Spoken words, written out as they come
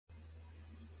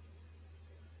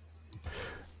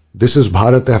This is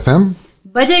Bharat FM.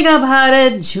 बजेगा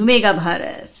भारत, झूमेगा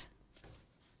भारत.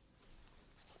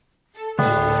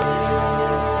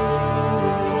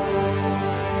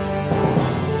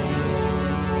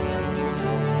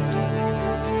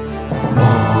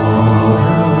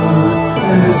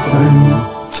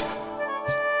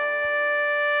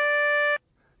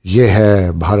 ये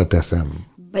है भारत FM.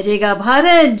 बजेगा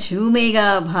Bharat,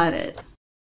 झूमेगा Bharat.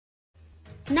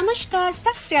 Namaskar,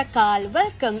 Sat Sri Akal,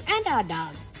 welcome and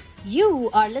adab. You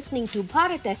are listening to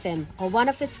Bharat FM, a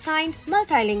one-of-its-kind,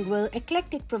 multilingual,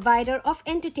 eclectic provider of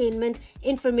entertainment,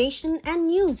 information and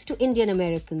news to Indian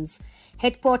Americans.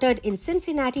 Headquartered in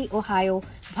Cincinnati, Ohio,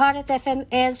 Bharat FM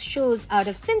airs shows out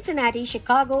of Cincinnati,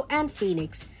 Chicago and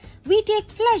Phoenix. We take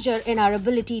pleasure in our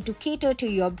ability to cater to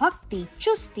your bhakti,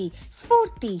 chusti,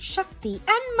 sfurti, shakti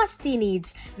and masti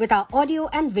needs with our audio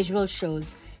and visual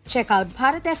shows. Check out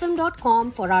bharatfm.com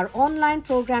for our online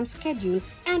program schedule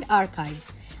and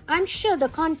archives. I'm sure the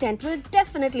content will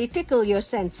definitely tickle your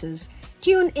senses.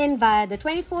 Tune in via the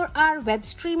 24-hour web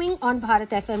streaming on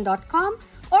bharatfm.com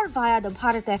or via the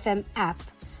Bharat FM app.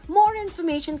 More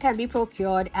information can be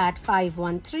procured at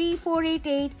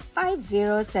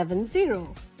 513-488-5070.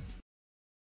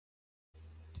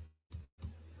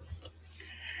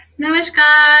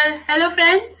 Namaskar. Hello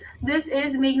friends. This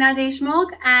is Meghna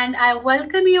Deshmukh and I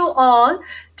welcome you all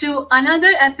to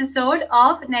another episode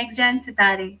of NextGen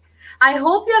Sitare. I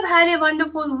hope you have had a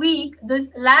wonderful week.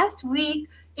 This last week,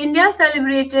 India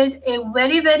celebrated a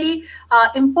very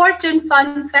important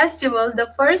fun festival, the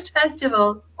first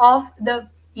festival of the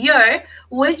year,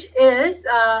 which is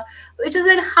a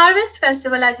harvest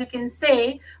festival, as you can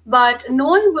say, but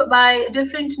known by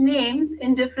different names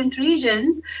in different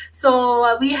regions.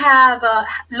 So we have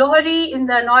Lohri in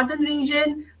the northern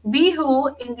region,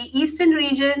 Bihu in the eastern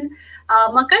region,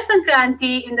 Makar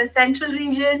Sankranti in the central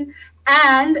region,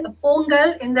 and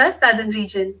Pongal in the southern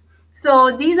region. So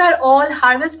these are all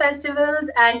harvest festivals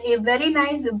and a very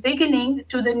nice beginning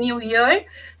to the new year.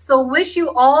 So wish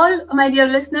you all, my dear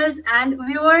listeners and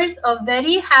viewers, a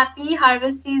very happy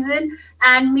harvest season,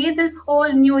 and may this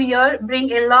whole new year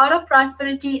bring a lot of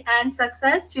prosperity and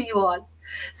success to you all.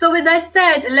 So with that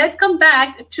said, let's come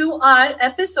back to our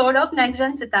episode of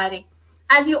NextGen Sitare.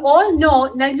 As you all know,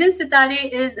 NextGen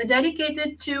Sitare is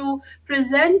dedicated to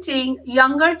presenting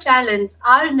younger talents,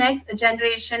 our next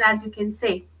generation, as you can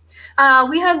say.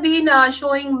 We have been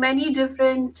showing many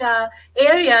different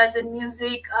areas in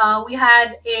music. We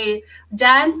had a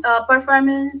dance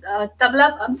performance, a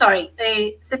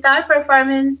sitar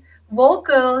performance,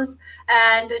 vocals,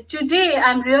 and today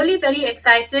I'm really very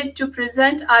excited to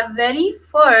present our very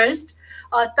first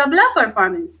tabla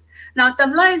performance. Now,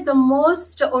 tabla is the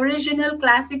most original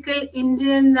classical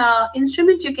Indian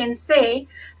instrument, you can say,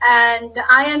 and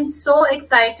I am so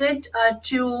excited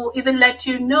to even let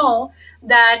you know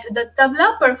that the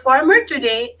tabla performer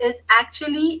today is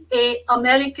actually a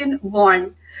American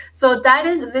born. So that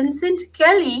is Vincent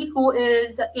Kelley, who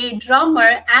is a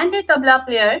drummer and a tabla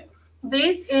player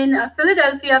based in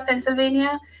Philadelphia,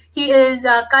 Pennsylvania. He is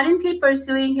currently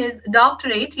pursuing his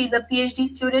doctorate. He's a PhD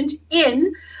student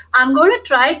in, I'm going to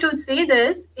try to say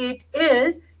this, it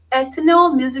is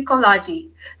ethnomusicology.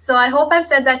 So I hope I've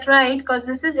said that right, because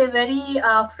this is a very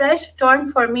fresh term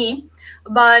for me.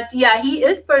 But yeah, he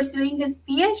is pursuing his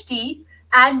PhD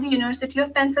at the University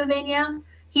of Pennsylvania.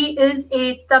 He is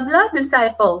a tabla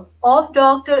disciple of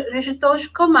Dr.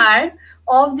 Rishitosh Kumar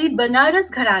of the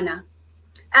Banaras Gharana,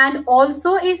 and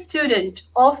also a student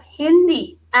of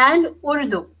Hindi and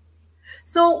Urdu.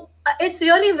 So it's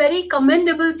really very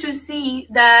commendable to see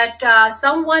that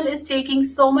someone is taking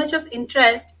so much of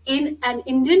interest in an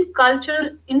Indian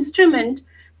cultural instrument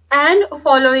and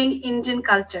following Indian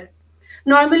culture.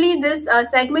 Normally, this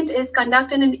segment is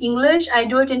conducted in English. I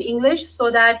do it in English so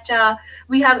that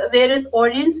we have various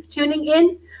audience tuning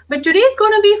in. But today is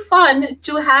going to be fun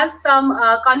to have some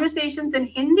conversations in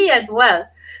Hindi as well.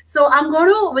 So I'm going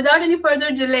to, without any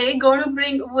further delay, going to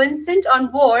bring Vincent on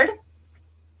board.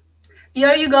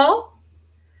 Here you go.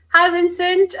 Hi,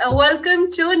 Vincent.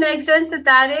 Welcome to NextGen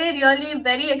Sitare. Really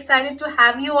very excited to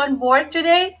have you on board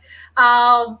today.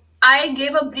 I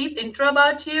gave a brief intro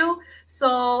about you.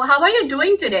 So how are you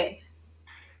doing today?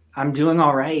 I'm doing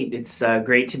all right. It's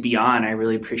great to be on. I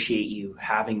really appreciate you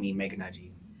having me, Meghna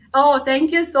ji. Oh,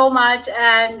 thank you so much.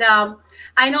 And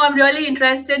I know I'm really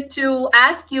interested to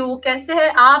ask you, कैसे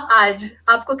हैं आप आज?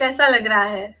 आपको कैसा लग रहा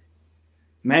है?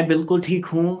 मैं बिल्कुल ठीक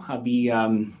हूँ. अभी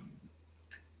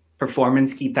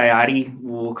परफॉर्मेंस की तैयारी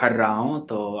वो कर रहा हूँ,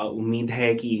 तो उम्मीद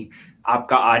है कि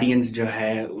आपका ऑडियंस जो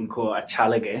है उनको अच्छा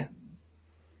लगे.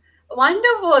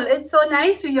 Wonderful. It's so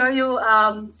nice to hear you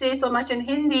say so much in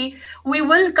Hindi. We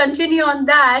will continue on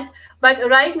that. But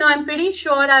right now, I'm pretty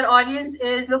sure our audience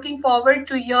is looking forward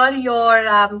to hear your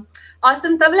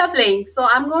awesome tabla playing. So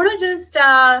I'm going to just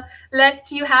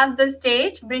let you have the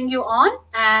stage, bring you on,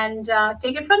 and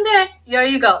take it from there. Here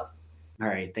you go. All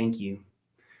right, thank you.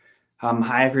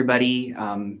 Hi, everybody.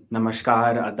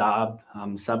 Namaskar, adab,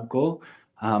 sabko.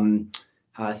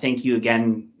 Thank you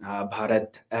again,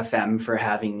 Bharat FM, for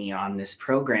having me on this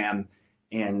program.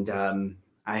 And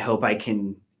I hope I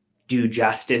can do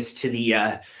justice to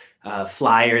the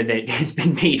flyer that has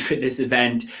been made for this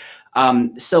event.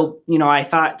 I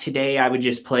thought today I would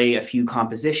just play a few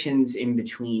compositions in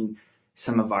between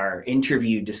some of our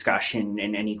interview discussion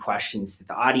and any questions that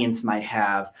the audience might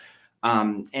have.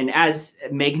 And as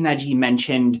Meghna ji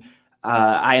mentioned,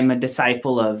 I am a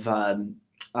disciple of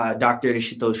Dr.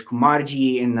 Rishitosh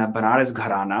Kumarji in the Banaras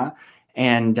Gharana.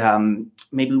 And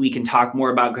maybe we can talk more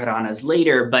about Gharanas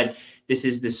later, but this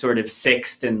is the sort of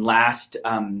sixth and last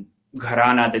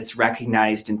Gharana that's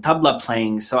recognized in tabla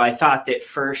playing. So I thought that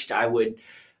first I would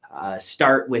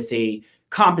start with a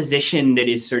composition that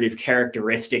is sort of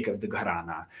characteristic of the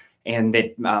Gharana, and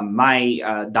that my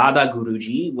Dada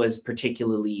Guruji was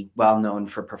particularly well known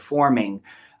for performing.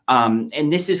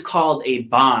 And this is called a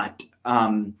bant.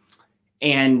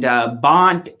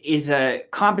 Bant is a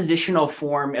compositional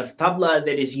form of tabla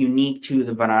that is unique to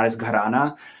the Banaras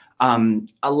Gharana.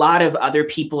 A lot of other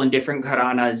people in different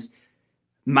Gharanas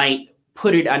might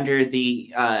put it under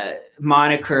the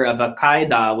moniker of a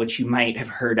qaida, which you might have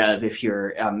heard of if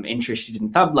you're interested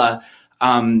in tabla.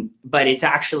 But it's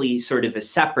actually sort of a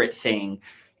separate thing.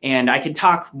 And I could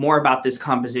talk more about this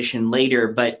composition later,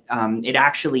 but it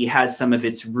actually has some of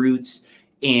its roots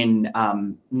in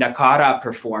Nakara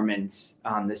performance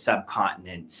on the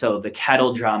subcontinent. So the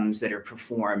kettle drums that are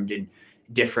performed in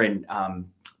different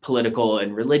political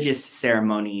and religious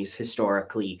ceremonies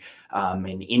historically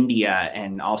in India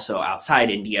and also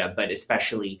outside India, but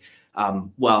especially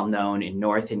well known in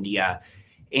North India.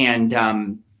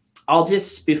 And I'll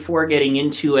just, before getting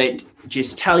into it,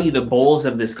 just tell you the bowls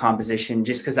of this composition,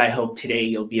 just because I hope today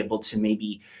you'll be able to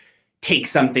maybe take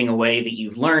something away that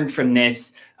you've learned from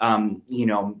this,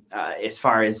 as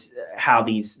far as how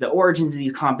the origins of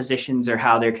these compositions or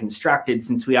how they're constructed,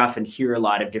 since we often hear a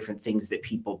lot of different things that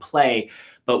people play.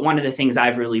 But one of the things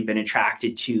I've really been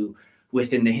attracted to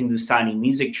within the Hindustani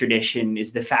music tradition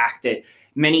is the fact that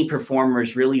many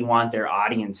performers really want their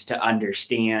audience to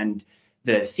understand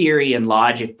the theory and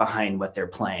logic behind what they're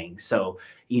playing. So,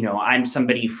 I'm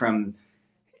somebody from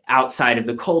outside of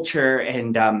the culture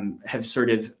and have sort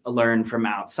of learned from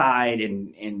outside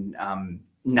and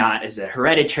not as a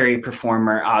hereditary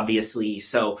performer, obviously.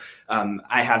 So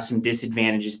I have some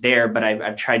disadvantages there, but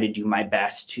I've tried to do my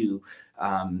best to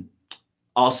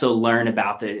also learn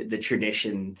about the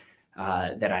tradition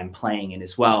that I'm playing in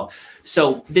as well.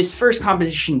 So this first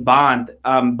composition, Bant,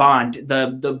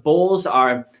 the bowls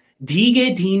are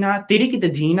Dige dina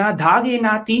tirikita dina dhage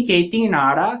na tike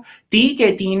tinara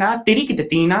tike tina tirikita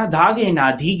tina dhage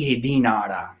na dige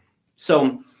dinara.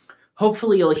 So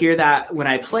hopefully you'll hear that when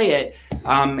I play it.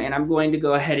 And I'm going to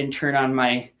go ahead and turn on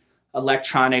my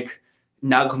electronic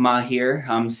nagma here,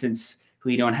 since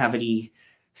we don't have any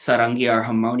sarangi or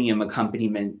harmonium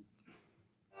accompaniment.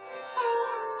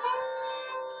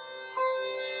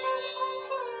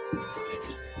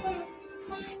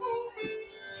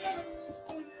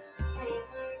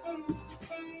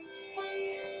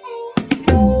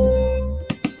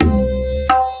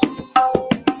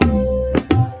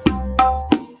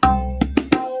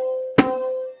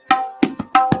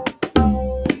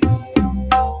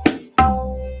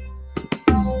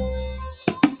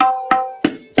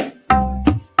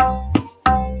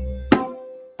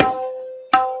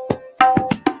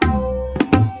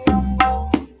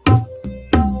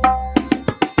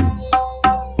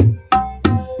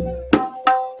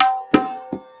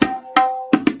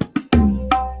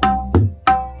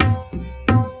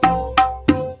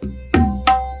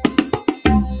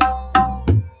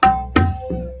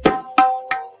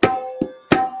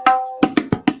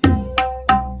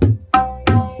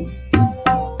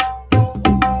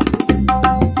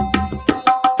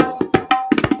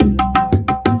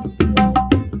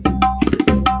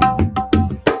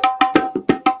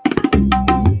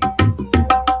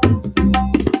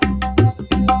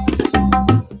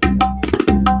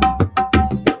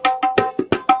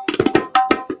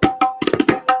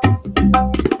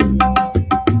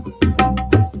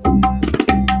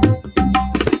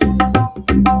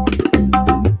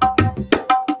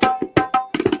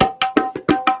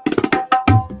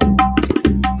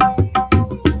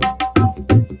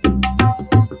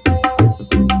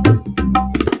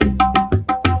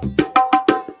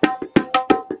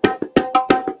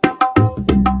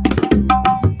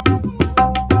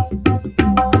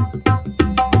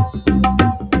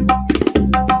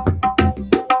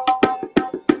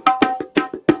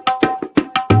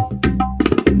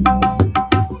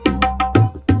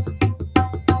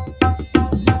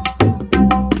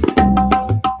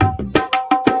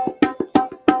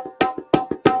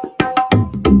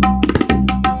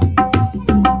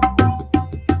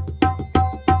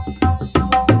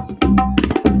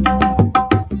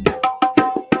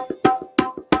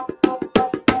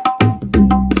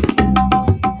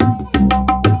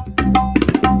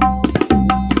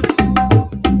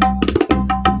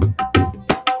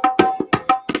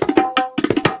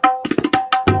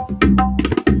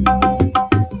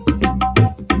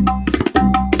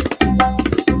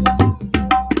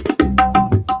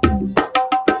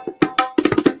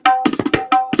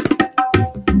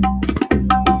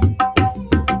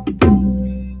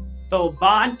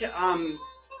 band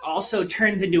also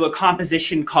turns into a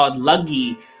composition called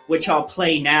Luggi, which I'll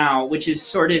play now, which is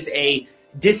sort of a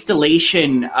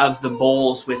distillation of the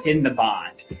bowls within the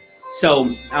bond. So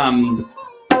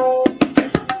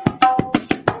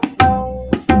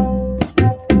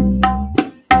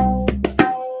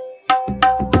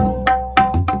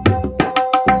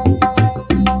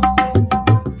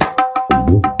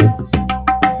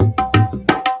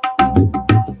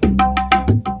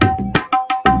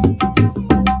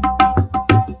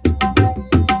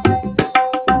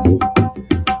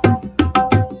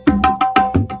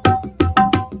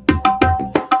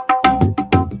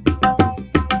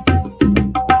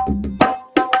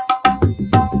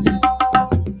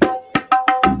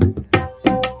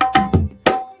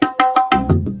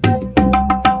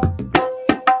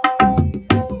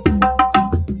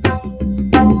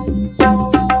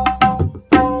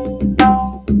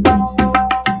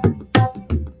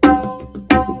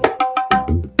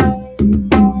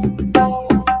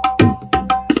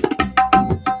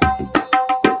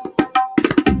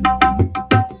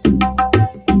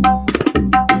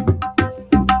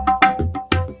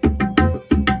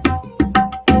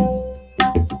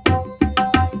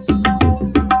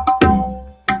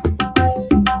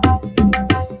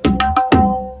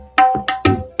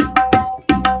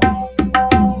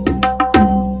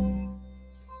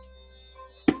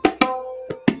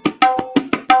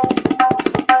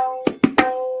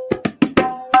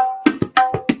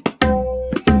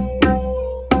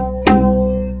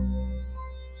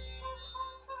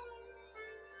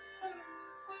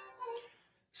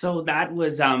So that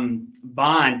was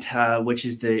Bont, which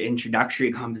is the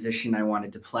introductory composition I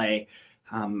wanted to play.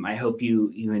 I hope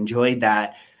you enjoyed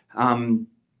that. And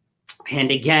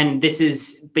again, this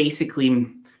is basically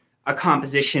a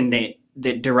composition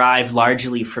that derived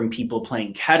largely from people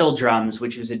playing kettle drums,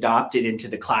 which was adopted into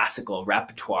the classical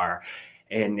repertoire.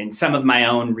 And in some of my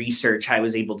own research, I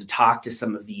was able to talk to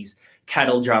some of these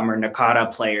kettle drum or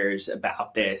nakara players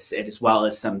about this, as well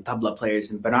as some tabla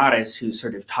players in Benares who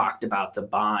sort of talked about the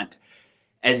bant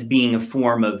as being a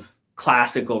form of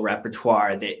classical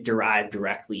repertoire that derived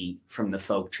directly from the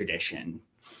folk tradition.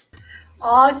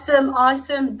 Awesome,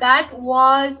 awesome. That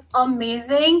was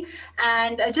amazing.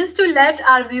 And just to let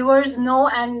our viewers know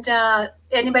and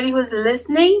anybody who's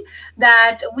listening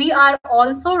that we are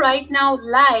also right now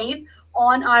live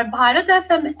on our Bharat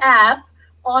FM app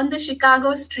on the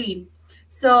Chicago stream.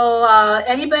 So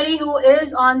anybody who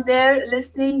is on there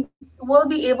listening will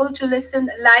be able to listen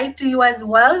live to you as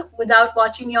well without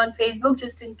watching you on Facebook,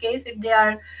 just in case if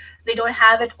they don't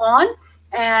have it on.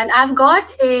 And I've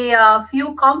got a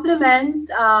few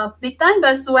compliments. Bitan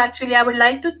Basu, actually, I would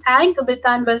like to thank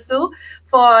Bitan Basu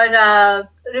for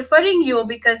referring you,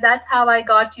 because that's how I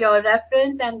got your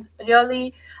reference, and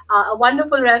really a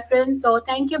wonderful reference. So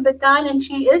thank you, Bitan. And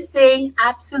she is saying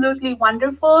absolutely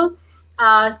wonderful.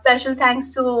 Special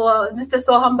thanks to Mr.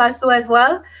 Soham Basu as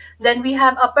well. Then we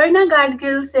have Aparna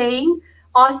Gadgil saying,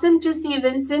 awesome to see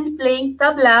Vincent playing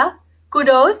tabla.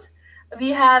 Kudos. We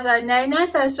have Naina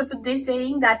Saraswati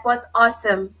saying that was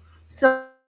awesome. So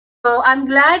I'm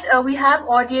glad we have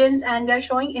audience and they're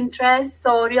showing interest.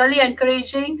 So really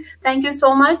encouraging. Thank you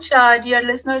so much, dear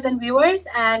listeners and viewers.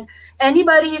 And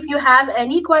anybody, if you have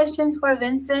any questions for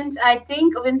Vincent, I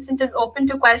think Vincent is open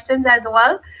to questions as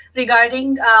well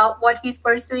regarding what he's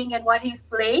pursuing and what he's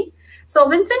playing. So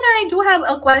Vincent, I do have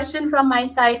a question from my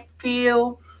side for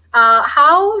you.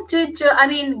 How did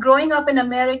growing up in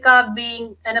America,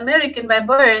 being an American by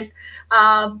birth,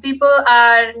 people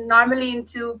are normally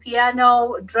into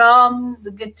piano, drums,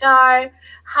 guitar.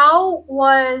 How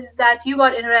was that you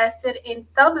got interested in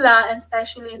tabla, and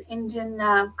especially in Indian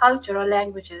culture or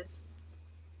languages?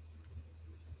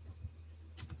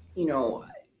 You know,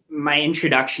 my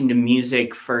introduction to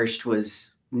music first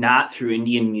was not through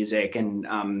Indian music, and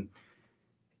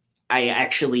I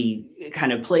actually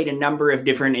kind of played a number of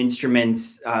different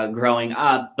instruments growing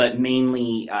up, but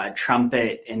mainly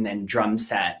trumpet and then drum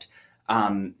set.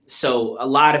 So a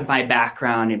lot of my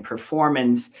background in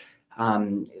performance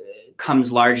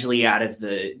comes largely out of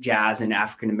the jazz and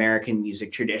African-American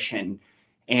music tradition.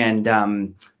 And,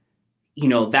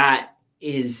 that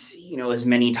is, as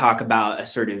many talk about, a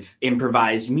sort of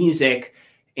improvised music.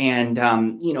 And,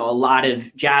 a lot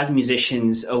of jazz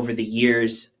musicians over the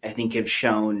years, I think, have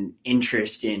shown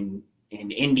interest in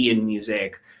Indian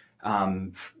music,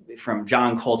 from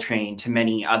John Coltrane to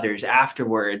many others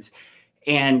afterwards.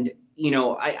 And,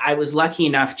 I was lucky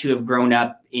enough to have grown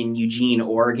up in Eugene,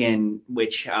 Oregon,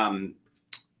 which,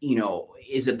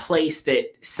 is a place that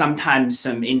sometimes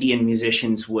some Indian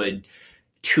musicians would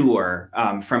tour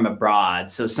from abroad.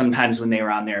 So sometimes when they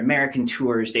were on their American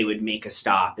tours, they would make a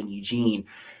stop in Eugene.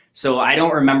 So I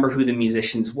don't remember who the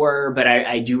musicians were, but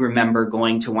I do remember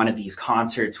going to one of these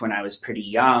concerts when I was pretty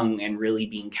young and really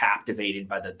being captivated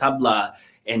by the tabla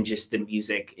and just the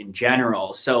music in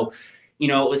general. So, you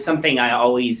know, it was something I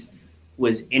always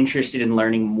was interested in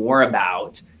learning more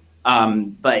about.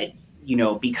 But, you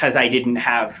know, because I didn't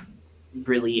have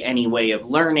really any way of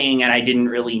learning and I didn't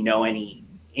really know any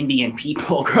Indian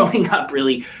people growing up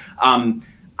really,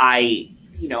 I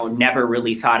never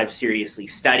really thought of seriously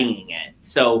studying it.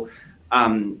 So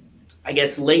I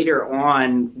guess later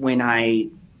on when I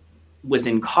was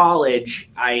in college,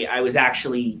 I was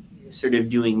actually sort of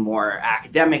doing more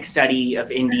academic study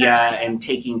of India and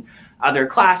taking other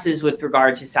classes with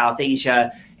regard to South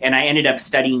Asia. And I ended up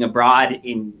studying abroad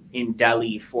in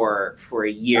Delhi for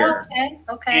a year.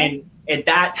 Okay. And at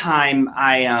that time,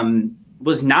 I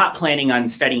was not planning on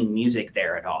studying music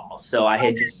there at all. So I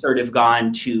had just sort of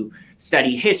gone to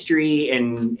study history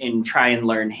and try and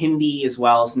learn Hindi as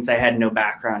well, since I had no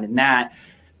background in that.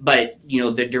 But, you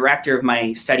know, the director of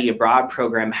my study abroad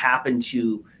program happened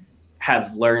to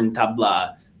have learned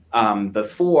tabla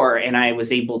before, and I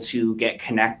was able to get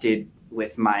connected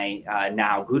with my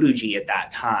now Guruji at that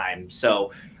time.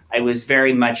 So I was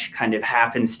very much kind of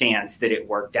happenstance that it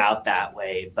worked out that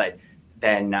way. But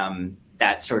then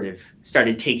that sort of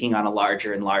started taking on a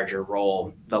larger and larger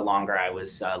role the longer I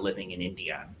was living in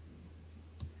India.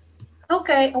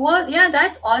 Okay, well, yeah,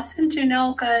 that's awesome to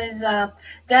know because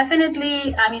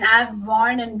definitely, I mean, I've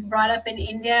born and brought up in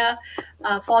India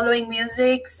following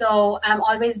music. So I'm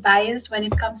always biased when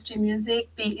it comes to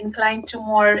music, being inclined to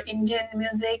more Indian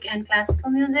music and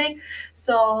classical music.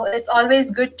 So it's always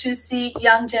good to see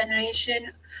young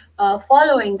generation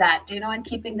following that, you know, and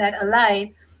keeping that alive.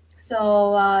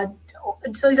 So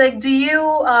like, do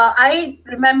you, I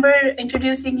remember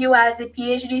introducing you as a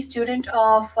PhD student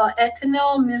of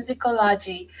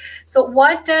ethnomusicology. So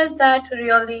what does that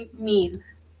really mean?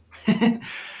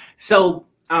 So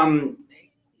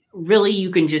really,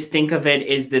 you can just think of it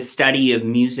as the study of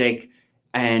music,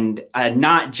 and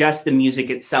not just the music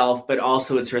itself, but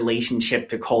also its relationship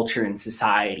to culture and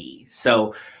society.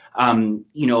 So,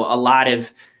 you know, a lot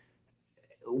of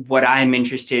what I'm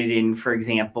interested in, for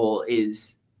example,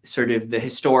 is sort of the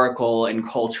historical and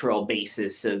cultural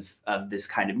basis of this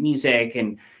kind of music.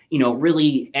 And, you know,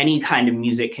 really any kind of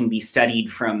music can be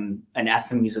studied from an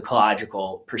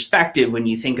ethnomusicological perspective when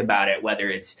you think about it, whether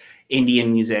it's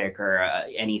Indian music or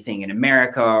anything in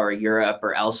America or Europe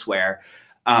or elsewhere.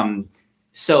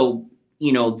 So,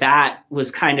 you know, that was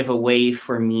kind of a way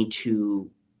for me to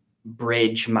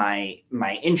bridge my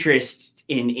interest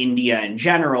in India in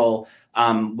general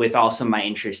with also my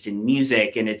interest in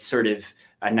music. And it's sort of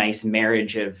a nice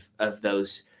marriage of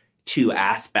those two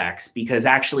aspects, because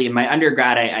actually in my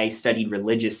undergrad, I studied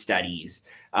religious studies,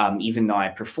 even though I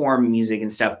perform music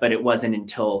and stuff, but it wasn't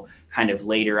until kind of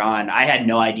later on. I had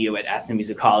no idea what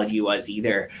ethnomusicology was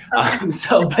either.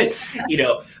 But, you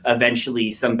know,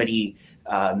 eventually somebody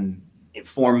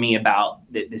informed me about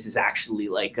that this is actually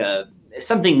like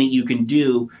something that you can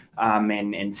do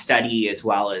and study as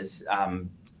well as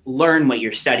learn what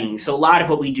you're studying. So a lot of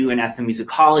what we do in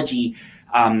ethnomusicology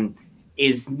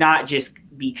is not just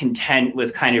be content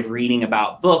with kind of reading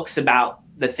about books about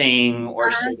the thing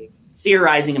or sort of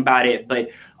theorizing about it, but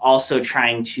also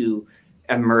trying to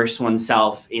immerse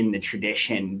oneself in the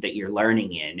tradition that you're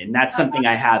learning in. And that's something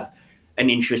I have an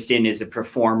interest in as a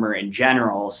performer in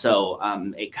general. So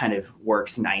it kind of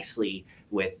works nicely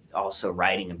with also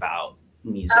writing about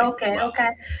music. Okay.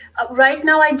 Right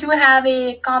now, I do have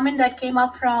a comment that came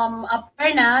up from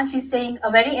Aparna. She's saying a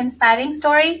very inspiring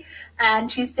story, and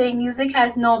she's saying music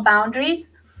has no boundaries.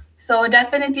 So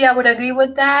definitely, I would agree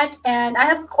with that. And I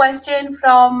have a question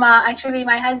from actually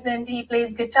my husband. He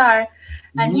plays guitar,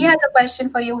 and he has a question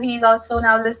for you. He's also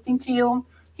now listening to you.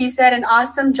 He said an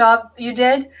awesome job you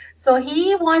did. So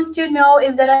he wants to know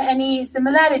if there are any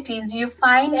similarities. Do you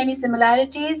find any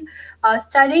similarities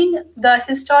studying the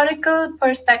historical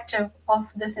perspective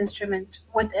of this instrument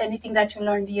with anything that you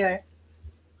learned here?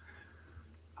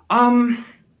 I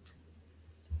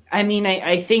mean,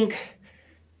 I think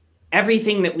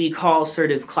everything that we call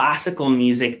sort of classical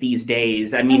music these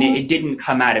days, I mean, it didn't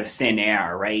come out of thin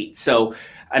air, right? So,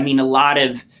 I mean, a lot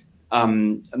of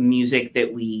music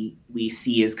that we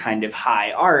see as kind of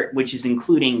high art, which is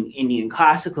including Indian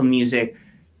classical music,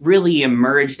 really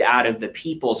emerged out of the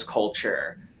people's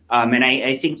culture. And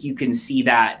I think you can see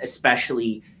that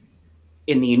especially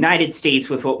in the United States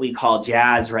with what we call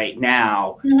jazz right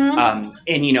now.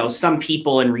 And, you know, some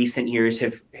people in recent years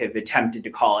have attempted to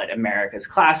call it America's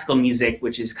classical music,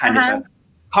 which is kind of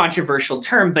controversial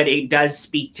term, but it does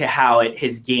speak to how it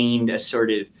has gained a sort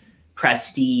of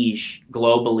prestige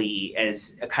globally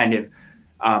as a kind of,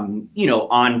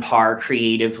 on par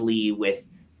creatively with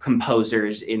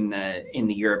composers in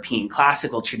the European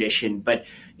classical tradition. But,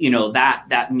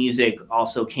 that music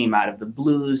also came out of the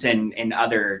blues and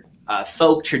other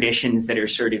folk traditions that are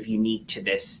sort of unique to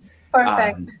this.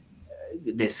 Perfect.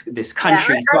 This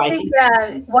country. Yeah,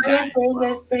 I think what you're saying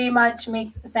is pretty much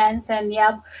makes sense. And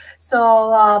yeah,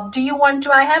 so do you want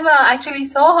to? I have actually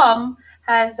Soham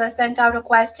has sent out a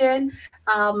question,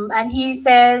 and he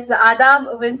says,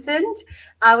 "Adab, Vincent.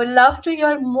 I would love to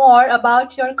hear more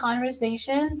about your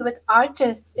conversations with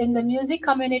artists in the music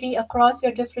community across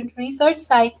your different research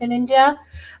sites in India."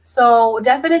 So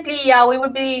definitely, yeah, we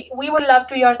would love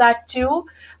to hear that too.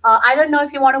 I don't know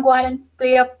if you want to go ahead and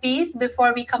play a piece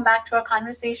before we come back to our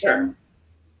conversations.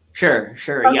 Sure.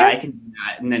 Okay. Yeah, I can do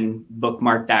that and then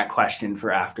bookmark that question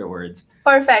for afterwards.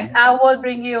 Perfect. I will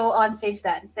bring you on stage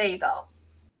then. There you go.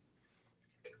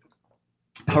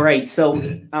 All right. So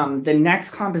the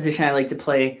next composition I like to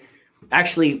play,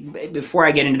 actually, before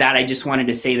I get into that, I just wanted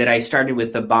to say that I started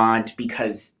with the band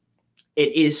because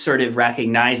it is sort of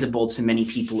recognizable to many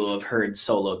people who have heard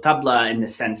solo tabla, in the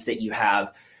sense that you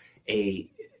have a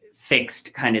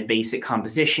fixed kind of basic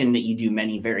composition that you do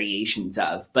many variations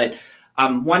of. But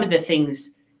one of the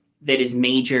things that is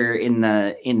major in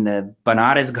the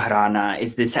Banaras Gharana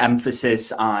is this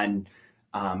emphasis on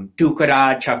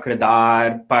tukara,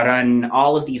 chakradar, paran,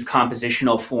 all of these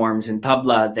compositional forms in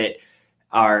tabla that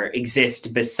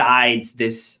exist besides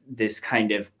this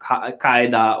kind of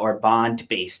qaida or band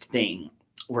based thing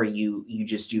where you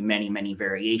just do many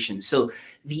variations. So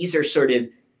these are sort of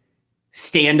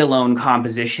standalone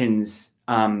compositions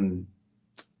unto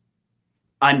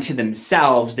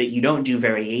themselves that you don't do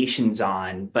variations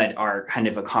on, but are kind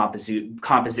of a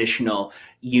compositional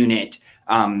unit,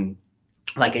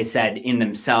 like I said, in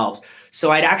themselves.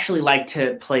 So I'd actually like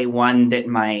to play one that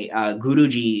my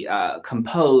Guruji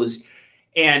composed.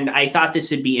 And I thought this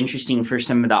would be interesting for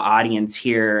some of the audience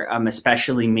here,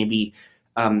 especially maybe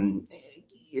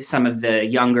some of the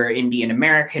younger Indian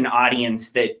American audience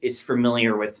that is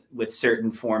familiar with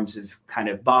certain forms of kind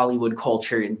of Bollywood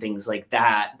culture and things like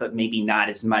that, but maybe not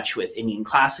as much with Indian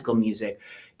classical music,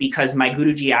 because my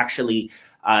Guruji actually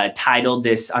titled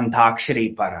this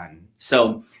Antakshari Paran.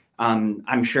 So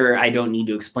I'm sure I don't need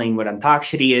to explain what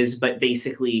Antakshari is, but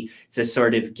basically it's a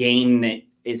sort of game that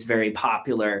is very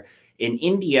popular in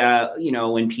India,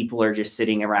 when people are just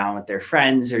sitting around with their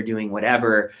friends or doing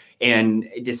whatever and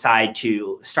decide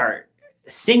to start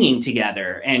singing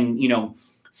together and,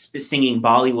 singing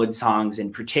Bollywood songs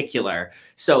in particular.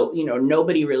 So,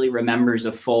 nobody really remembers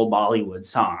a full Bollywood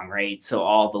song, right? So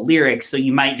all the lyrics, so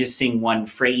you might just sing one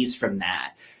phrase from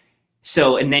that.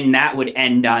 So, and then that would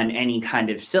end on any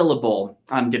kind of syllable,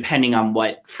 depending on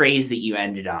what phrase that you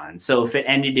ended on. So if it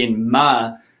ended in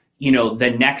ma,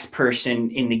 the next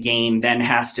person in the game then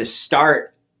has to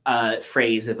start a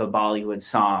phrase of a Bollywood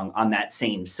song on that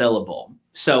same syllable.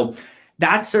 So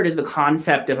that's sort of the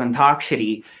concept of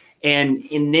Antakshari. And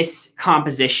in this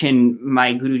composition,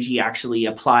 my Guruji actually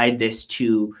applied this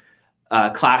to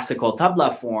classical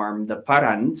tabla form, the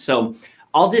paran. So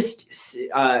I'll just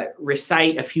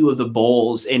recite a few of the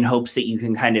bowls in hopes that you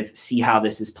can kind of see how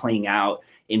this is playing out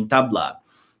in tabla.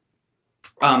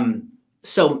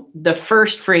 So the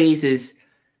first phrase is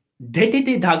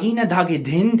 "Detete dagina dage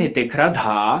din tete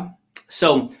kradha."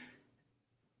 So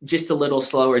just a little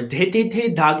slower.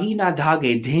 "Detete dagina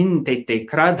dage din tete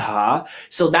kradha."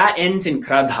 So that ends in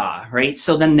kradha, right?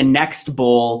 So then the next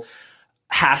bowl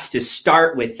has to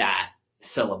start with that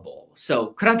syllable.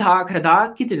 So kradha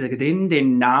kradha kitete din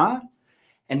din na,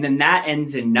 and then that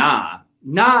ends in na.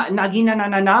 Na nagina na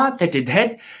na na tete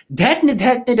det det ne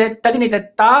det ne det tagine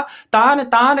ta ta na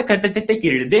katete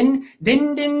kir din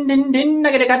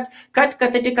nagare kat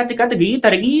katete katagi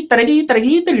taragi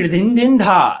din din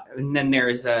dha. And then there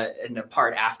is a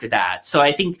part after that. So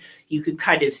I think you could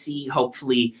kind of see,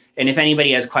 hopefully, and if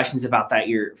anybody has questions about that,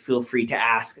 feel free to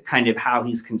ask kind of how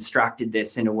he's constructed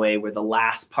this in a way where the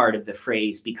last part of the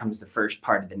phrase becomes the first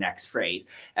part of the next phrase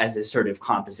as a sort of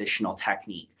compositional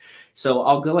technique. So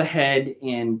I'll go ahead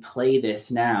and play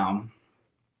this now.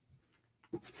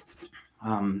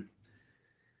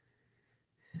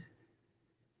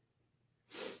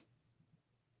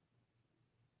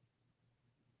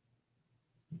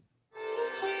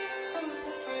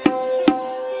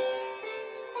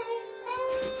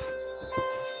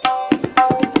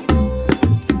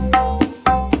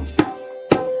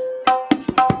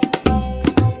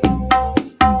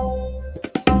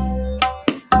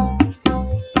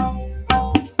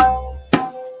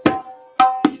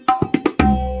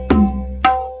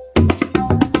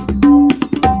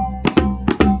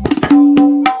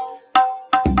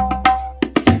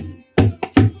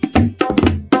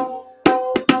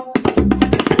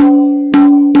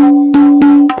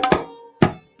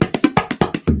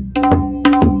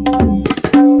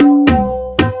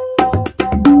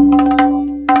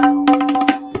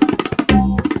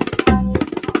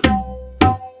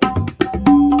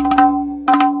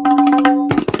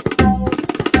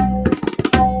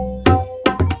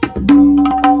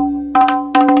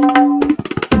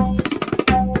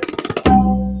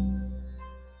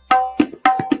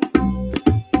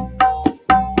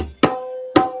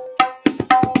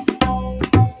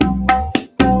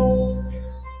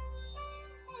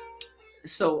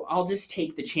 So I'll just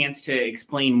take the chance to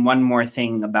explain one more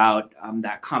thing about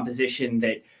that composition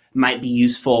that might be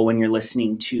useful when you're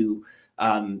listening to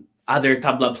other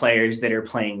tabla players that are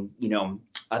playing,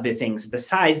 other things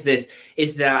besides this,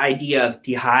 is the idea of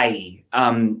tihai,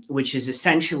 which is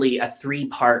essentially a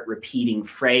 3-part repeating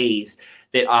phrase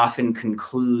that often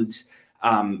concludes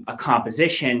a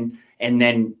composition. And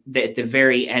then at the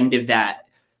very end of that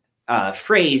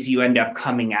phrase, you end up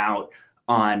coming out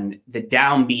on the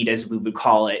downbeat, as we would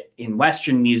call it in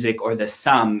Western music, or the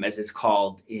sum, as it's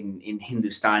called in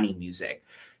Hindustani music.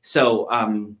 So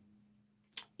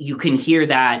you can hear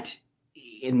that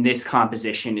in this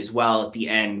composition as well at the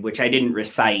end, which I didn't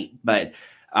recite, but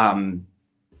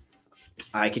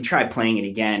I can try playing it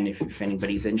again if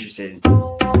anybody's interested.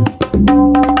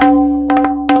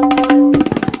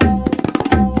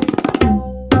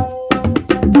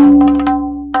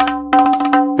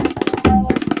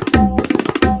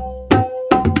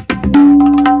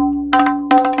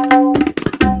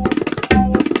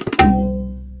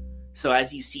 So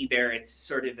as you see there, it's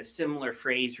sort of a similar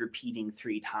phrase repeating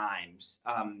 3 times.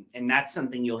 And that's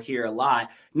something you'll hear a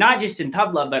lot, not just in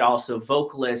tabla, but also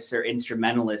vocalists or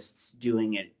instrumentalists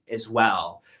doing it as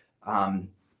well.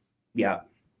 Yeah.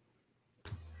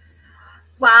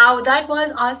 Wow, that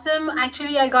was awesome.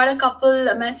 Actually, I got a couple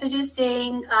messages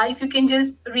saying if you can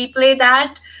just replay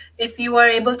that, if you were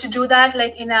able to do that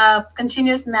like in a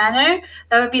continuous manner,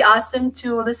 that would be awesome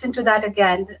to listen to that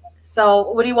again.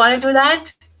 So would you want to do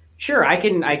that? Sure, I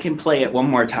can play it one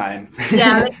more time.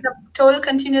 Yeah, like in a total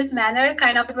continuous manner,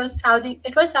 kind of. It was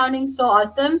sounding so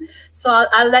awesome. So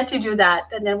I'll let you do that,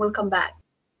 and then we'll come back.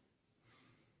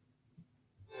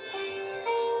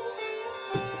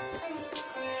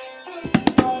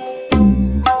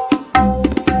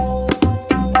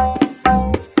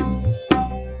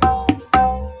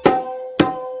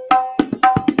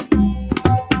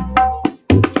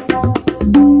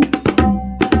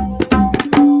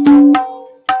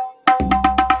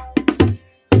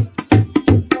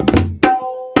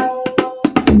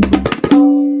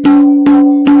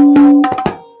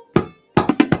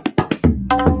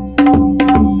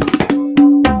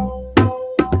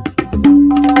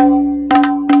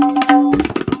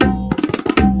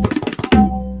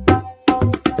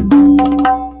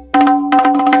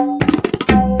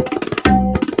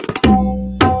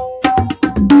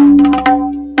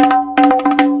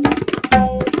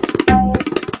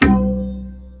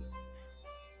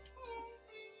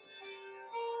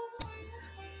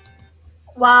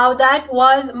 Wow, that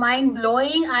was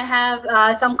mind-blowing. I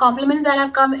have some compliments that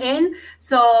have come in.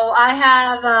 So I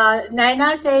have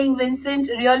Naina saying, Vincent,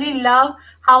 really love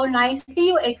how nicely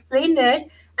you explained it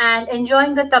and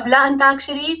enjoying the tabla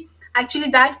antakshari.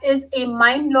 Actually, that is a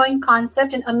mind-blowing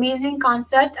concept, an amazing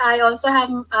concept. I also have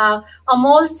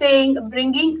Amol saying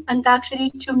bringing antakshari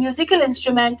to musical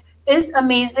instrument is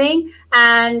amazing,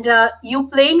 and you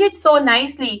playing it so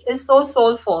nicely is so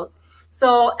soulful.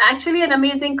 So actually an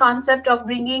amazing concept of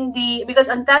bringing because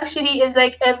Antakshari is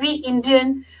like every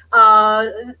Indian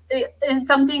is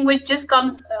something which just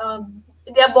comes,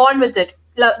 they're born with it,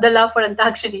 the love for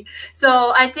Antakshari.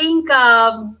 So I think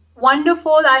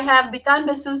wonderful. I have Bitan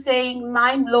Basu saying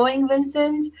mind-blowing,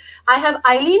 Vincent. I have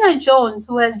Eileena Jones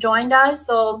who has joined us.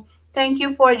 So thank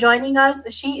you for joining us.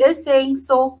 She is saying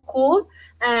so cool,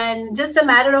 and just a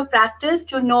matter of practice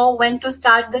to know when to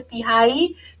start the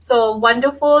tihai. So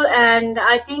wonderful, and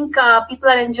I think people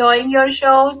are enjoying your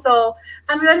show. So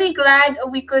I'm really glad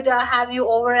we could have you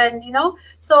over, and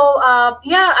So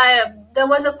there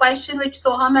was a question which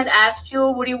Soham had asked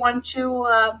you. Would you want to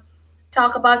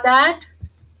talk about that?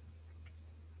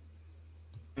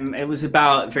 It was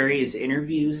about various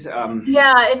interviews.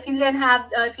 Yeah, if you can have,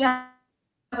 if you have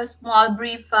a small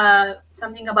brief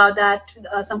something about that,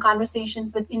 some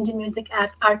conversations with Indian music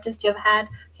artists you've had.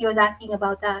 He was asking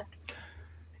about that.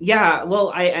 Yeah,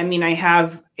 well, I mean, I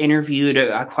have interviewed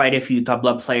quite a few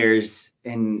tabla players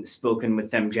and spoken with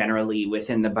them generally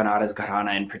within the Banaras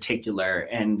Gharana in particular.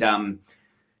 And,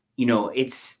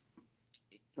 it's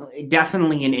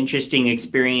definitely an interesting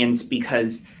experience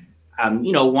because,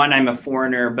 one, I'm a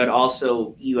foreigner, but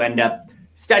also you end up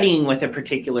studying with a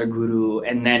particular guru,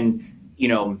 and then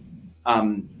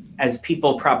as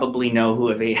people probably know who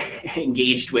have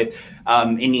engaged with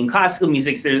Indian classical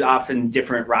music, there's often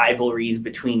different rivalries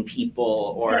between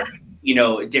people, or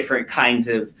different kinds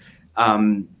of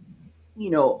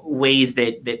ways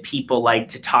that people like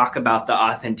to talk about the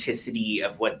authenticity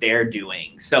of what they're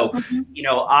doing. So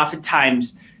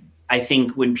oftentimes I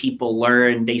think when people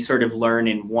learn, they sort of learn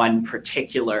in one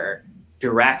particular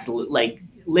direct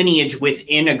lineage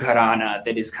within a gharana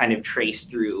that is kind of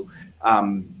traced through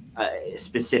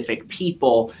specific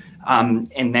people,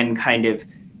 and then kind of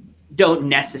don't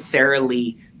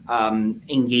necessarily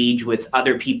engage with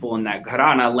other people in that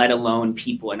gharana, let alone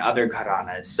people in other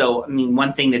gharanas. So, I mean,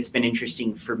 one thing that's been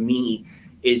interesting for me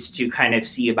is to kind of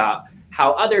see about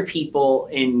how other people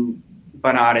in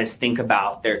Banaras think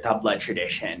about their tabla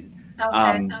tradition.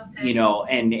 You know,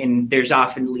 and there's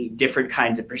often different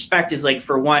kinds of perspectives. Like,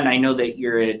 for one, I know that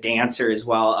you're a dancer as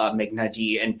well, Meghna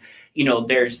ji, and, you know,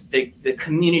 there's the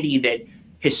community that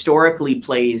historically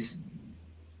plays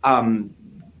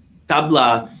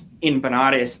tabla in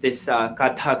Banaras, this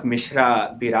Kathak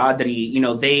Mishra Biradri, you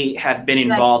know, they have been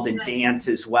involved in dance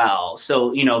as well.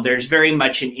 So, you know, there's very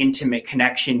much an intimate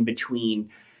connection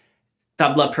between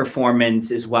tabla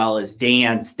performance as well as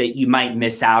dance that you might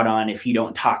miss out on if you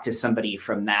don't talk to somebody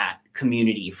from that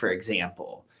community, for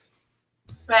example.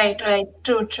 Right.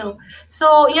 True.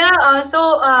 So, yeah,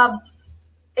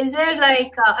 is there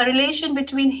like a relation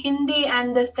between Hindi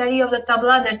and the study of the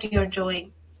tabla that you're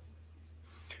doing?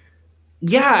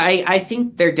 Yeah, I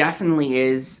think there definitely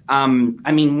is. I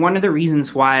mean, one of the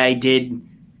reasons why I did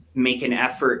make an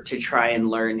effort to try and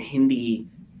learn Hindi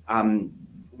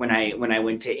when I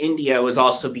went to India was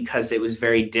also because it was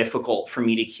very difficult for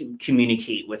me to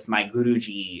communicate with my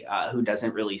Guruji, who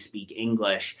doesn't really speak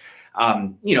English,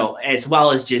 you know, as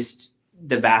well as just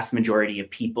the vast majority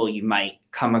of people you might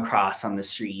come across on the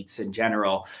streets in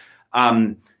general.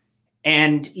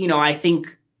 And, you know, I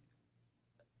think,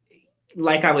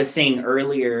 like I was saying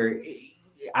earlier,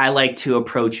 I like to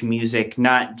approach music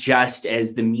not just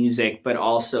as the music, but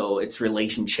also its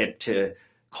relationship to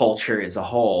culture as a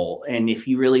whole. And if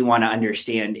you really want to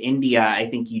understand India, I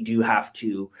think you do have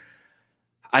to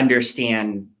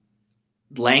understand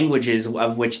languages,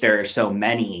 of which there are so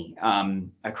many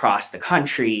across the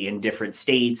country in different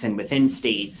states and within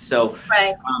states. So,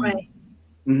 right.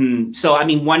 So, I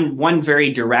mean, one very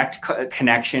direct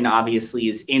connection, obviously,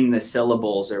 is in the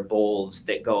syllables or bowls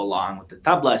that go along with the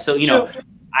tabla. So, you know,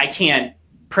 I can't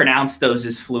pronounce those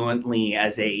as fluently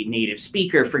as a native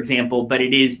speaker, for example, but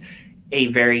it is a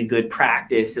very good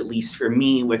practice, at least for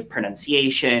me, with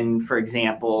pronunciation, for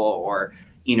example, or,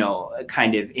 you know,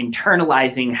 kind of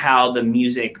internalizing how the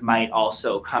music might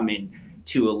also come in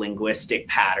to a linguistic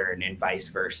pattern and vice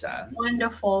versa.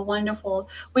 Wonderful.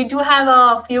 We do have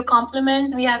a few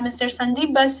compliments. We have Mr.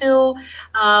 Sandeep Basu.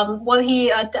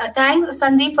 He thanks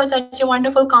Sandeep for such a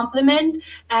wonderful compliment.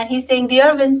 And he's saying,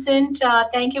 "Dear Vincent,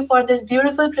 thank you for this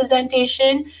beautiful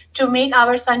presentation to make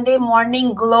our Sunday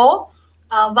morning glow.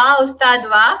 Wow, Ustad,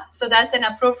 wow." So that's an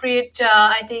appropriate,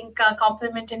 I think,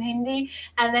 compliment in Hindi.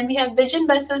 And then we have Bijan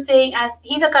Basu saying, as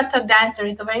he's a Kathak dancer,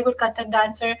 he's a very good Kathak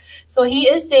dancer. So he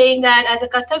is saying that as a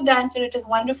Kathak dancer, it is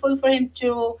wonderful for him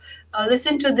to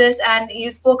listen to this. And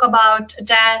you spoke about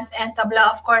dance and tabla.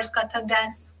 Of course, Kathak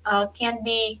dance can't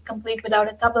be complete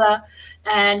without a tabla.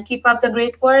 And keep up the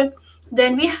great work.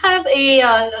 Then we have a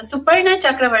Suparna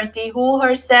Chakravarti, who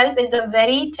herself is a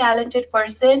very talented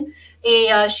person.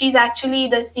 She's actually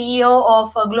the CEO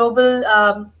of a global,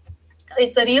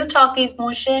 it's a Real Talkies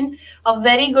Motion, a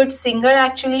very good singer.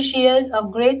 Actually, she is a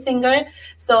great singer.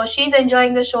 So she's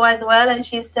enjoying the show as well. And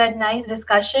she said, nice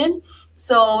discussion.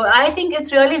 So I think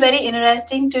it's really very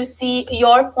interesting to see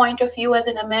your point of view as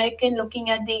an American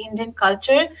looking at the Indian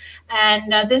culture.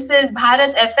 And this is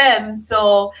Bharat FM.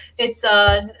 So it's,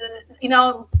 you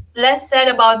know, less said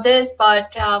about this,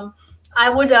 but I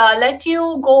would let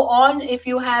you go on if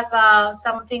you have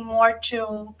something more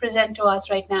to present to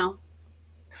us right now.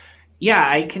 Yeah,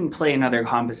 I can play another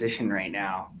composition right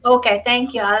now. Okay,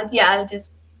 thank you. I'll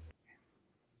just...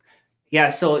 Yeah,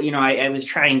 so, you know, I was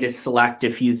trying to select a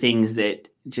few things that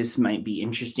just might be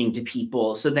interesting to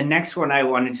people. So the next one I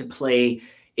wanted to play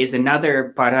is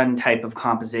another Paran type of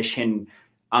composition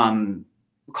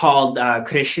called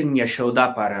Krishan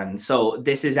Yashoda Paran. So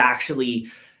this is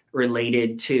actually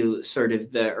related to sort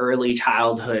of the early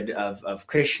childhood of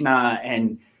Krishna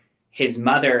and his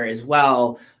mother as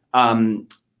well. And,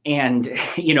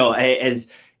 you know, as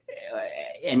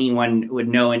anyone would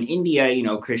know, in India, you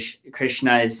know,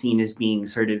 Krishna is seen as being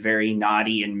sort of very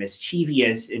naughty and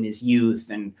mischievous in his youth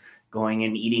and going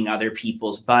and eating other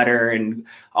people's butter and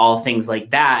all things like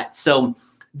that. So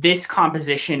this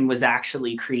composition was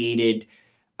actually created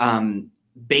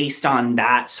based on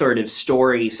that sort of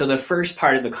story. So the first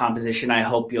part of the composition I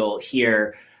hope you'll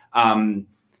hear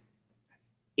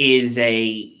is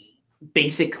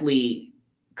basically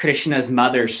Krishna's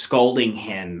mother scolding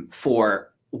him for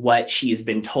what she has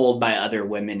been told by other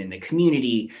women in the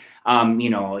community. You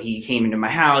know, he came into my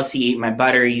house, he ate my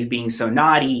butter, he's being so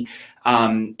naughty.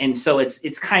 And so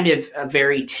it's kind of a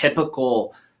very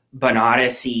typical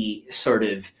Banarasi sort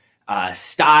of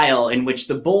style in which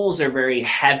the bowls are very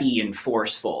heavy and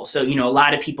forceful. So, a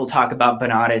lot of people talk about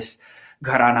Banaras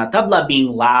Gharana Tabla being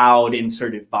loud and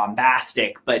sort of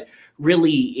bombastic, but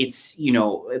really it's,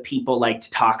 people like to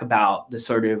talk about the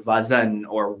sort of vazan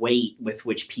or weight with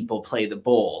which people play the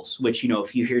bowls, which,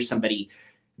 if you hear somebody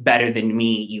better than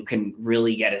me, you can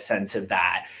really get a sense of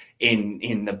that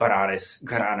in the Banaras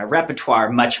Gharana repertoire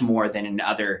much more than in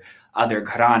other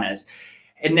gharanas.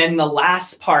 And then the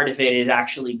last part of it is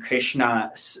actually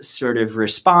Krishna sort of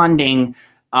responding,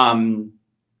 saying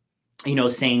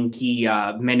ki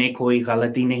maine koi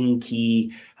galati nahi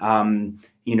ki,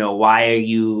 why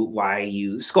are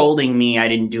you scolding me? I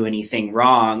didn't do anything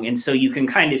wrong. And so you can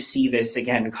kind of see this,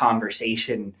 again,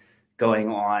 conversation going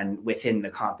on within the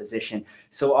composition.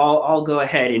 So I'll go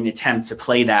ahead and attempt to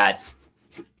play that.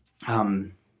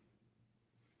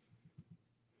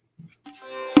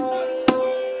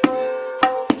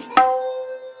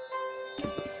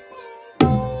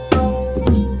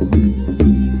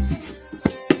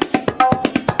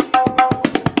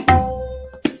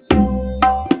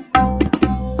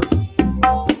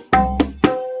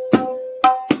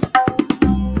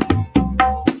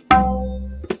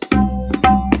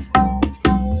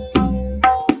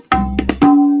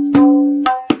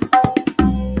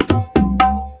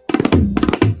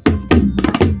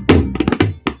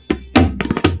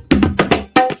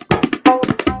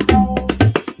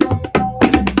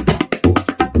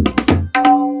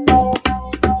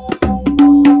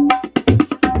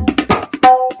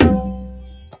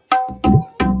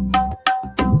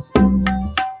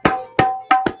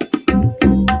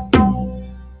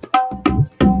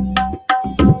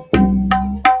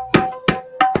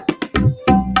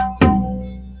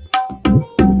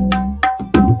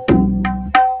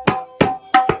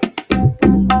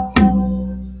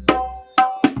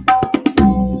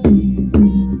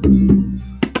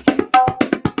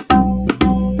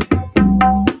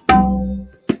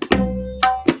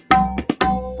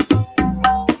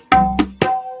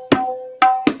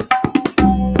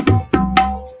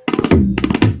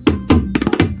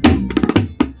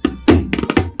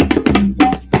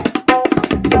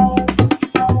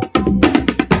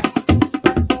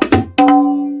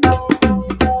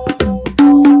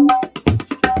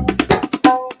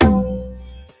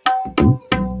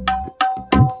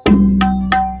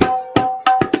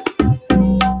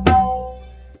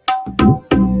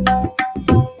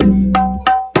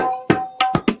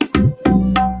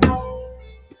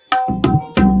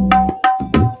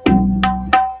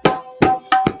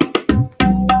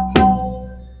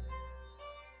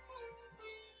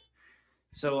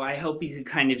 So I hope you could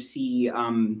kind of see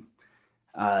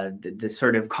the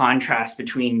sort of contrast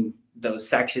between those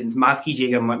sections. माफ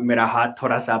कीजिएगा मेरा हाथ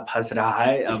थोड़ा सा फंस रहा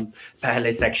है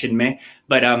पहले section में,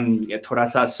 but थोड़ा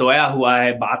सा सोया हुआ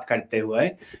है बात करते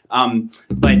हुए.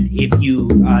 But if you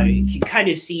can kind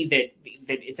of see that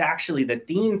it's actually the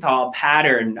Deenthal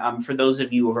pattern, for those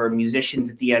of you who are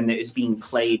musicians at the end, that is being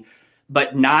played,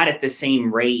 but not at the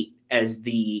same rate as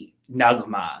the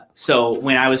Nagma. So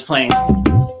when I was playing,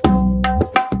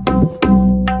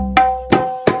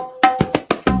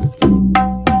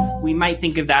 we might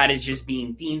think of that as just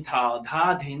being Deenthal,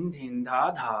 da din din da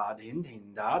da din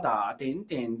din da da din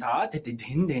din da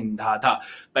din din da da,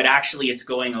 but actually it's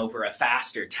going over a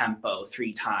faster tempo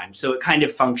 3 times. So it kind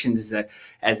of functions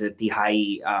as a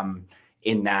tihai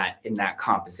in that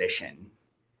composition.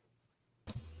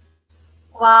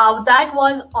 Wow, that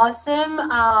was awesome.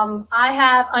 I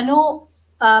have Anu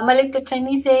Malik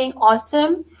Tatani saying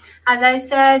awesome. As I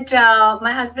said,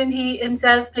 my husband, he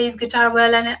himself plays guitar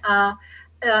well and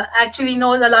actually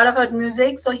knows a lot about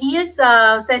music. So he has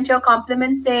sent your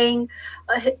compliments saying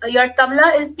your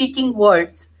tabla is speaking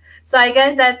words. So I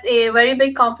guess that's a very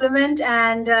big compliment.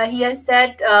 And he has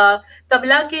said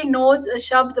tabla ke notes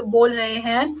shabd bol rahe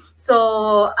hain.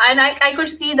 So, and I could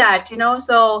see that,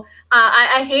 so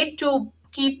I hate to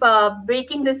keep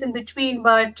breaking this in between,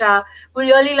 but we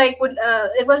really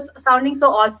it was sounding so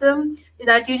awesome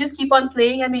that you just keep on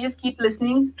playing and we just keep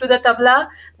listening to the tabla.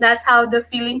 That's how the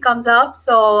feeling comes up.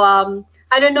 So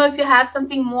I don't know if you have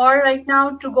something more right now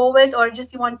to go with, or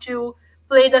just you want to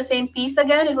play the same piece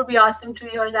again. It would be awesome to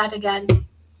hear that again.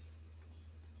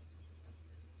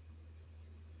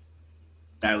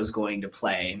 I was going to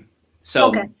play. So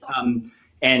okay.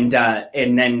 And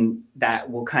then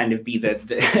that will kind of be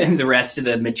the rest of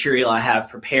the material I have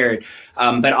prepared.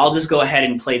 But I'll just go ahead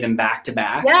and play them back to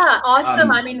back. Yeah, awesome.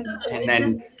 I mean,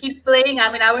 just keep playing.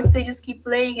 I mean, I would say just keep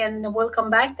playing, and we'll come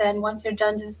back then. Once you're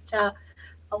done, just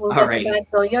we'll get you back.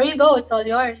 So here you go. It's all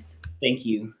yours. Thank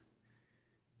you.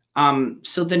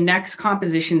 So the next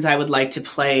compositions I would like to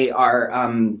play are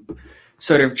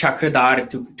sort of chakradar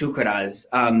tukaras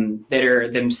that are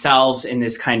themselves in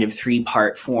this kind of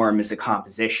three-part form as a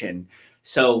composition.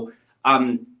 So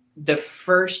the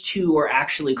first two are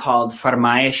actually called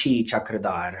farmayashi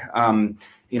chakradar.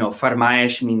 You know,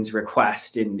 farmayash means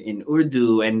request in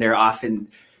Urdu, and they're often,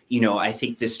 you know, I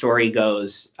think the story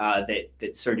goes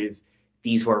that sort of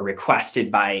these were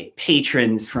requested by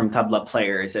patrons from tabla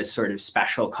players as sort of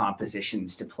special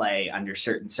compositions to play under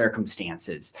certain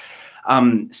circumstances.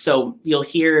 So you'll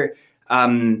hear,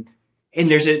 and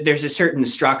there's a certain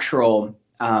structural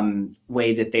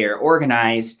way that they are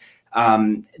organized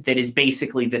that is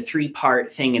basically the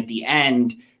three-part thing at the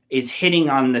end is hitting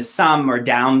on the sum or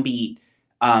downbeat.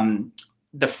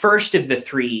 The first of the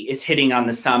three is hitting on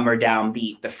the sum or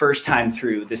downbeat the first time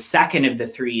through. The second of the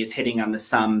three is hitting on the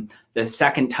sum the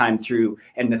second time through.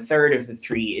 And the third of the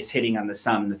three is hitting on the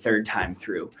sum the third time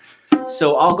through.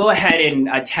 So I'll go ahead and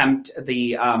attempt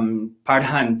the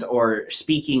parhant or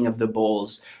speaking of the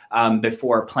bowls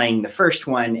before playing the first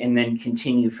one and then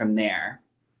continue from there.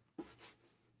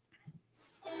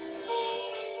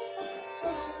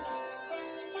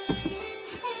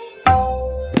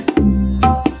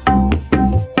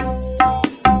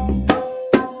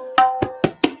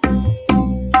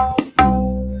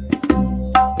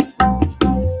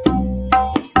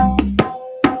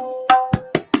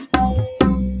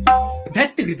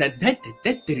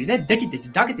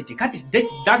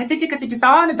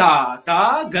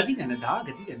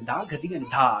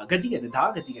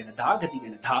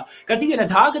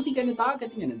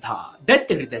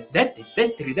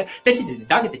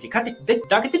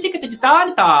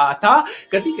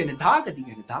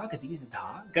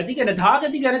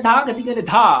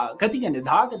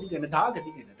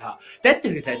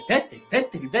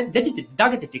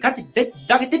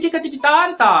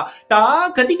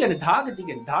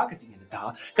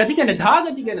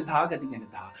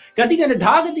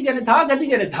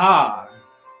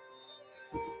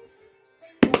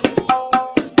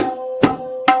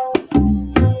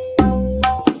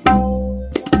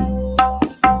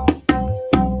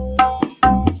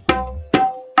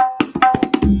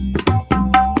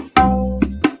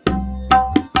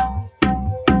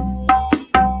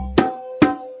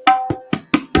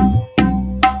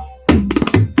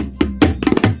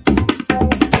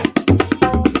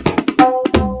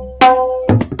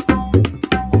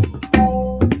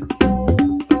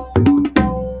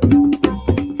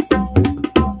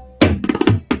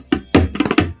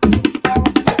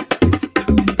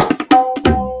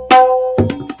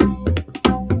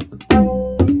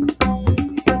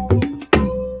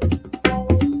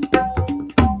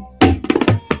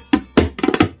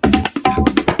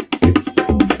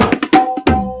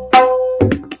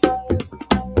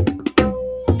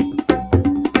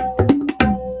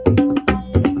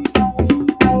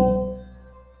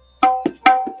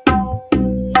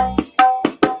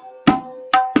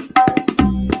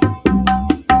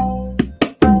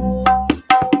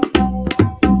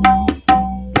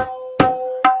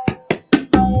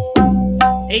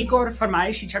 एक और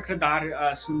फरमाइशी चक्रदार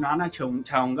सुनाना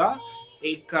चाहूँगा।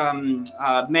 एक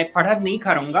मैं पढ़त नहीं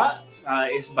करूँगा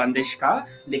इस बंदिश का,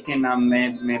 लेकिन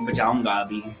मैं बजाऊँगा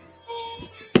अभी।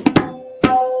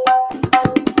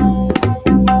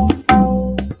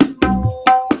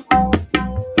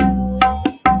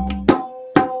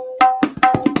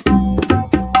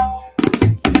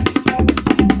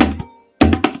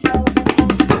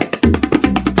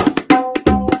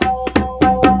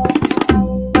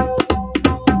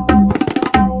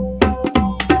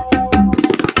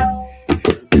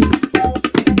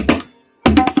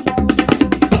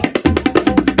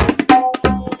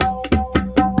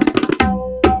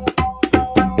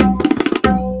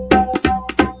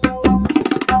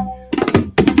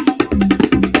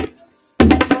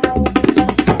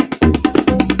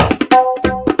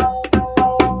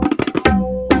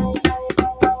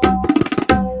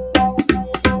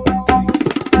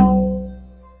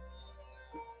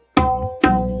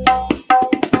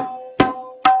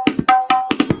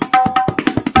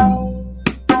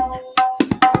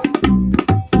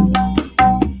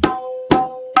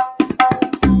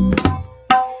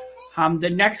 The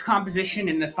next composition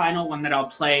and the final one that I'll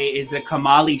play is the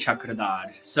Kamali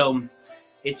Chakradar. So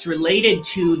it's related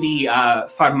to the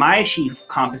Farmayashi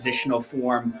compositional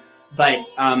form, but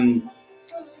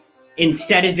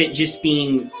instead of it just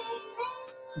being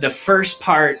the first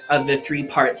part of the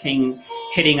three-part thing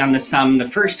hitting on the sum the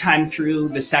first time through,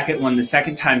 the second one the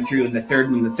second time through, and the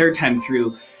third one the third time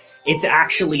through, it's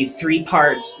actually three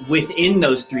parts within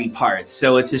those three parts.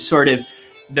 So it's a sort of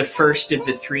the first of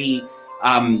the three.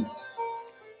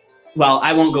 Well,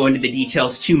 I won't go into the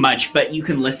details too much, but you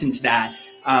can listen to that.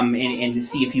 and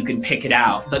see if you can pick it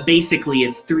out. But basically,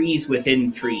 it's threes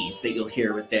within threes that you'll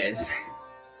hear with this.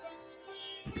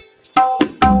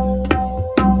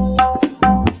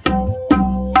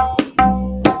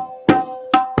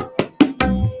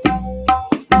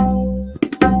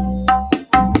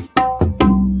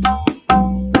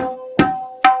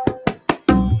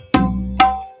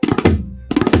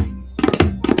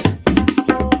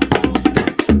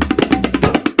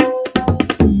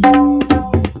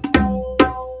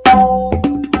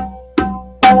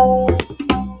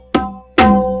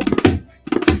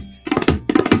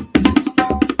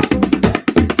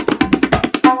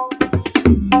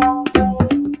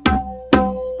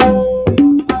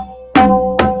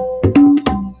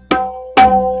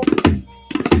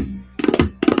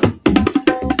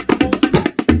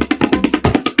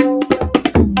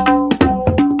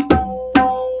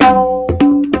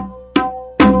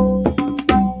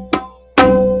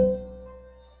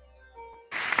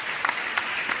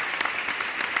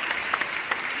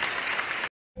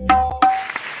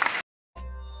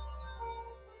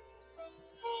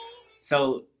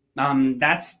 So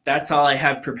that's all I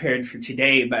have prepared for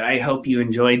today, but I hope you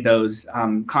enjoyed those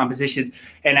compositions.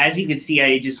 And as you can see,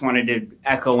 I just wanted to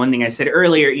echo one thing I said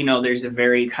earlier. You know, there's a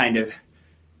very kind of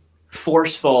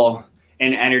forceful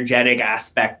and energetic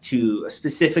aspect to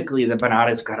specifically the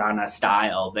Banaras Gharana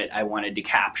style that I wanted to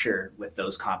capture with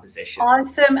those compositions.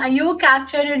 Awesome. You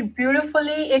captured it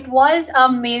beautifully. It was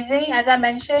amazing. As I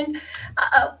mentioned,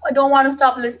 I don't want to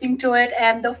stop listening to it.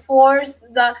 And the force,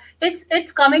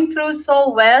 it's coming through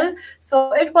so well.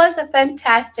 So it was a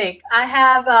fantastic. I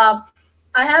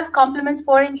have compliments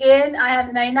pouring in. I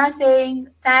have Naina saying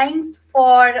thanks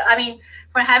for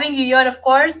having you here, of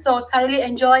course. So thoroughly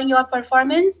enjoying your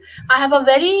performance. I have a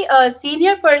very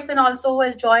senior person also who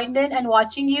has joined in and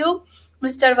watching you,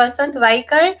 Mr. Vasant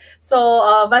Vaikar. So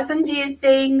Vasant ji is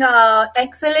saying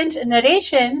excellent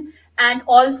narration. And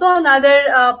also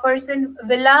another person,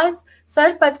 Vilas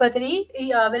Sarpatwatri,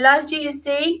 Vilas ji is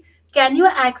saying, can you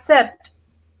accept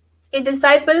a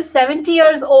disciple 70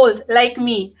 years old like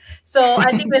me? So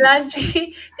I think Vilas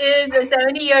ji is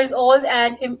 70 years old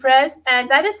and impressed. And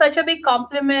that is such a big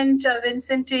compliment,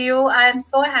 Vincent, to you. I am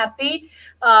so happy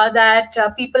that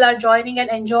people are joining and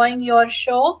enjoying your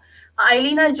show.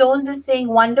 Eileena Jones is saying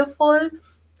wonderful.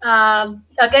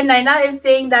 Again, Naina is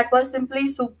saying that was simply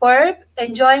superb,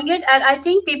 enjoying it. And I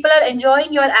think people are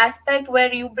enjoying your aspect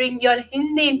where you bring your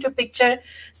Hindi into picture.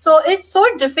 So it's so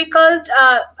difficult.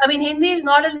 Hindi is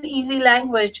not an easy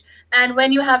language. And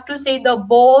when you have to say the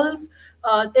bowls,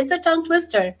 it's a tongue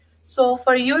twister. So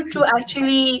for you to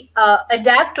actually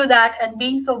adapt to that and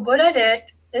being so good at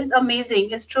it is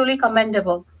amazing. It's truly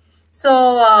commendable.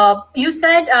 So you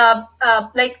said,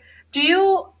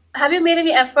 have you made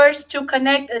any efforts to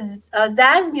connect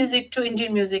jazz music to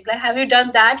Indian music? Like, have you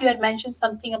done that? You had mentioned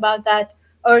something about that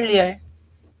earlier.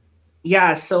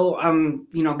 Yeah, so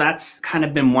that's kind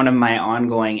of been one of my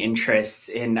ongoing interests,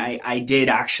 and I did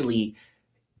actually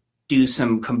do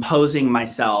some composing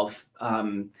myself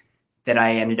that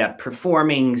I ended up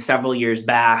performing several years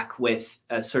back with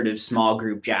a sort of small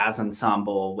group jazz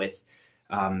ensemble with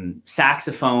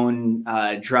saxophone,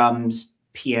 drums,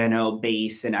 piano,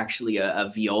 bass, and actually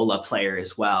a viola player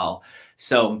as well.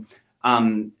 So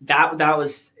that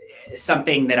was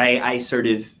something that I sort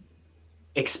of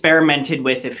experimented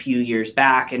with a few years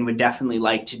back and would definitely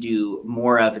like to do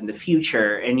more of in the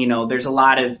future. And there's a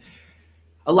lot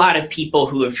of people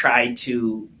who have tried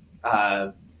to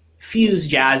fuse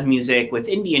jazz music with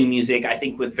Indian music, I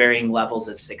think with varying levels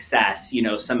of success.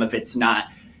 Some of it's not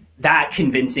that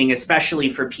convincing, especially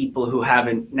for people who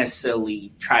haven't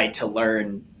necessarily tried to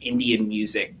learn Indian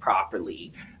music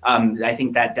properly. I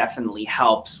think that definitely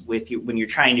helps with when you're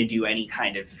trying to do any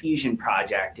kind of fusion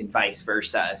project and vice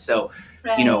versa. So,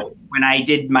 right. When I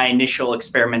did my initial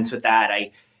experiments with that, I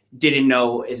didn't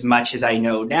know as much as I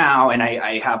know now, and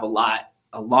I have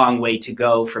a long way to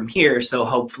go from here. So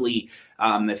hopefully,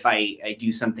 if I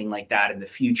do something like that in the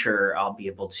future, I'll be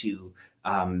able to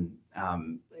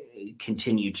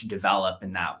continue to develop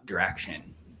in that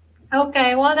direction.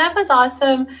 Okay, well, that was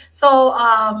awesome. So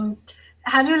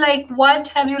what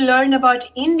have you learned about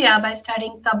India by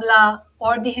studying tabla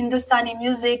or the Hindustani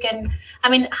music? And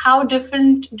how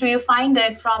different do you find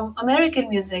it from American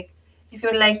music? If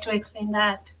you'd like to explain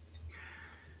that.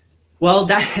 Well,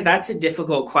 that's a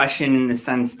difficult question in the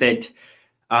sense that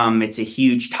it's a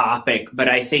huge topic, but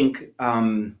I think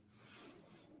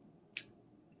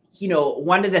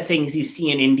one of the things you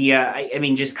see in India, I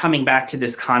mean, just coming back to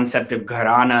this concept of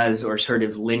gharanas or sort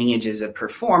of lineages of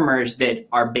performers that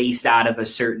are based out of a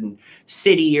certain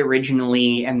city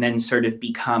originally and then sort of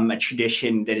become a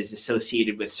tradition that is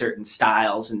associated with certain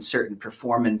styles and certain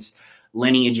performance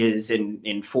lineages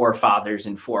and forefathers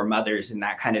and foremothers and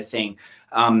that kind of thing.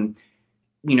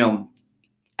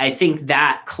 I think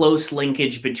that close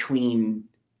linkage between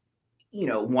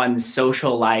one's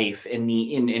social life and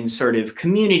in sort of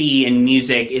community and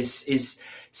music is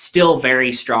still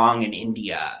very strong in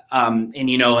India.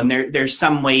 And there's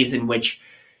some ways in which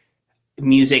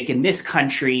music in this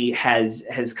country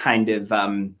has kind of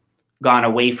gone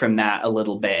away from that a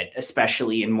little bit,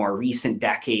 especially in more recent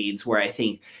decades, where I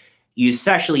think you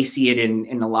especially see it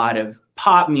in a lot of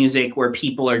pop music where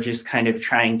people are just kind of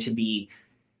trying to be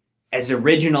as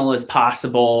original as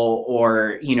possible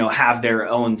or, have their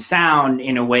own sound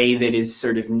in a way that is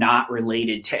sort of not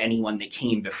related to anyone that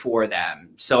came before them.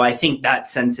 So I think that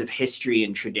sense of history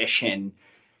and tradition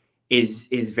is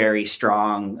very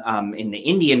strong in the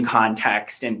Indian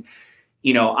context. And,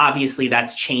 obviously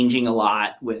that's changing a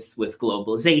lot with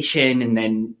globalization. And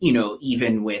then,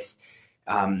 even with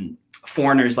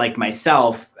foreigners like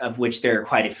myself, of which there are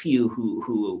quite a few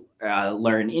who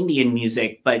learn Indian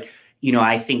music. But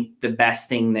I think the best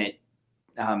thing that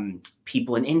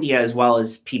people in India, as well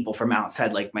as people from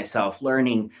outside like myself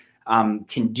learning,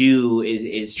 can do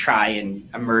is try and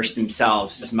immerse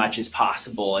themselves as much as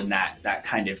possible in that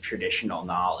kind of traditional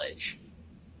knowledge.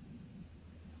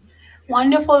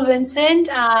 Wonderful, Vincent.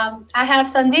 I have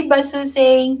Sandeep Basu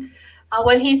saying,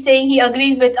 he's saying he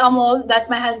agrees with Amol, that's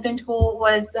my husband, who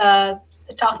was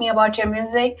talking about your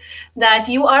music, that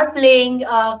you are playing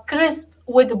crisp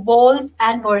with bowls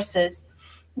and verses.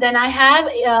 Then I have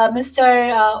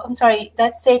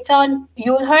that's Satan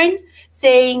Yulhern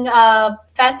saying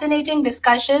fascinating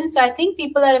discussion. So I think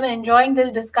people are enjoying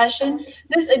this discussion.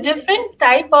 This a different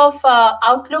type of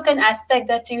outlook and aspect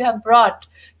that you have brought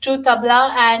to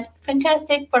tabla, and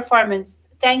fantastic performance.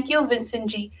 Thank you, Vincent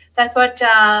G. That's what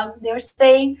they were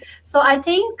saying. So I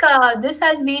think this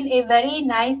has been a very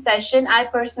nice session. I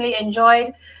personally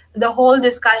enjoyed the whole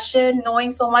discussion,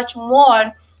 knowing so much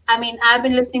more. I mean, I've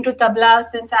been listening to tabla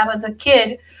since I was a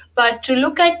kid, but to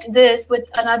look at this with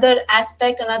another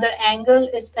aspect, another angle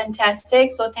is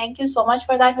fantastic. So thank you so much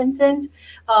for that, Vincent.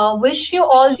 Wish you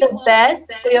all the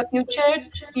best for your future.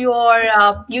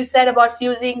 You said about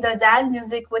fusing the jazz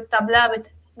music with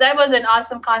tabla. That was an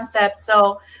awesome concept.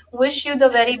 So wish you the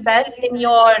very best in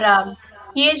your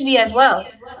PhD as well.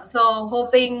 So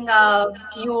hoping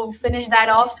you finish that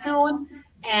off soon.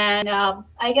 And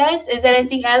I guess, is there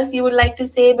anything else you would like to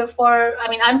say before? I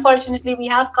mean, unfortunately, we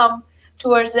have come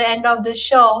towards the end of the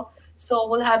show, so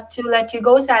we'll have to let you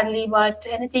go, sadly. But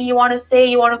anything you want to say,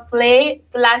 you want to play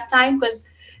the last time? Because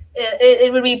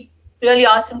it would be really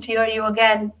awesome to hear you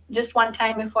again just one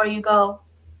time before you go.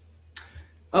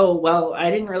 Oh, well,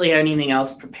 I didn't really have anything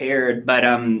else prepared, but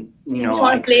you just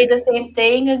want to play the same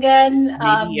thing again?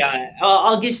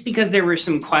 I'll just, because there were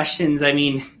some questions. I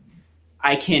mean,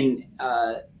 I can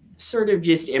sort of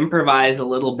just improvise a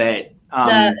little bit on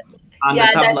the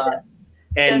tabla.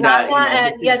 And the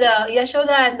Yashoda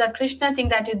and the Krishna thing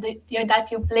that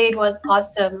you played was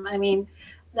awesome. I mean,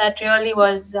 that really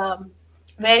was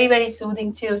very, very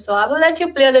soothing too. So I will let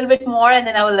you play a little bit more, and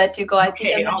then I will let you go. I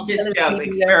think I'll just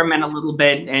experiment a little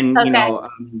bit, and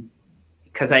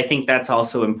because I think that's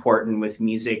also important with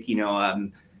music.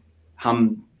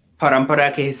 हम परंपरा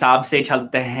के हिसाब से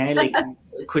चलते हैं, लेकिन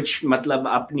कुछ मतलब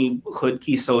अपनी खुद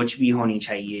की सोच भी होनी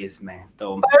चाहिए इसमें.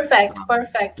 तो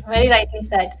perfect, very rightly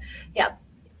said. Yeah.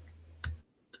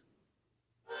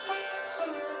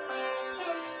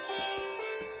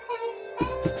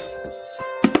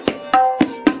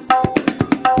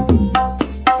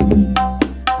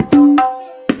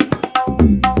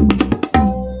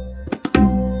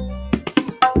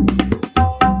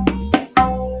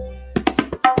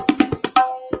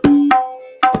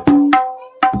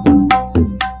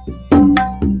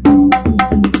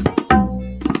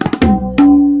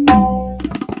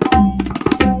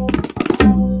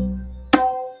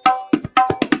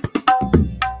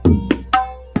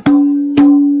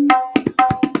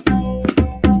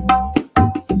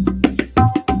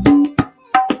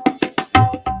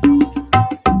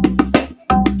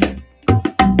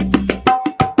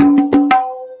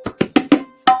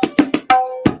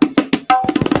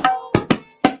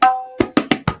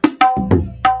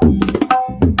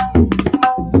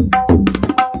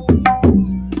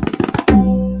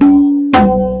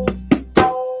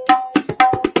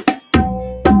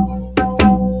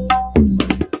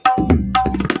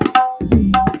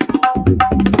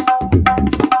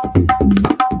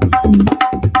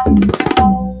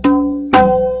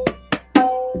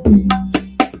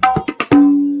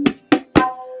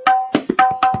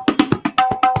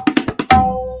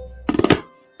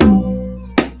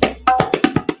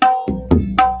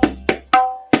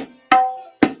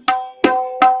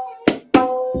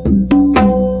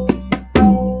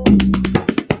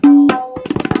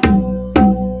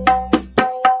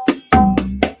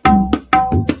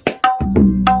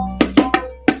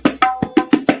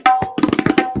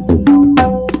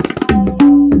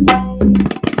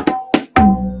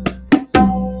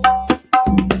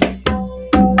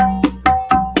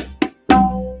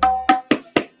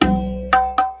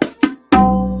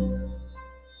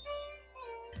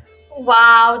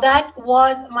 Wow, that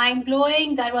was mind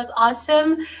blowing. That was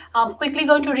awesome. Quickly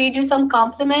going to read you some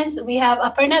compliments. We have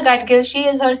Aparna Gadgil. She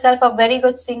is herself a very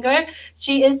good singer.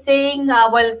 She is saying,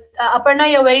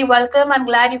 Aparna, you're very welcome. I'm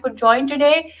glad you could join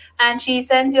today. And she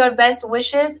sends your best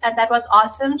wishes. And that was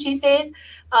awesome. She says,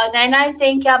 Naina is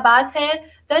saying, Kya baat hai?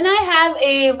 Then I have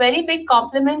a very big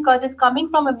compliment because it's coming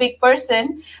from a big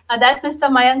person. That's Mr.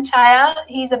 Mayank Chaya.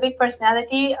 He's a big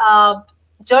personality.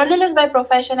 Journalist by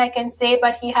profession, I can say,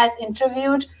 but he has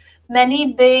interviewed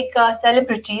many big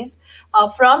celebrities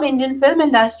from Indian film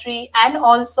industry, and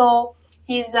also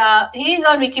he's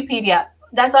on Wikipedia.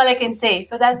 That's all I can say.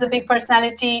 So that's the big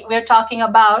personality we're talking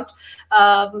about,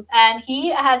 and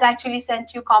he has actually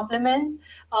sent you compliments,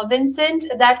 Vincent.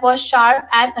 That was sharp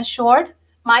and assured.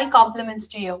 My compliments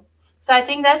to you. So I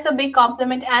think that's a big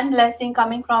compliment and blessing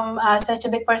coming from such a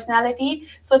big personality.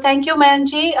 So thank you,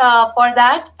 Mayanji, for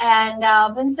that.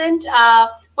 And Vincent,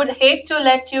 would hate to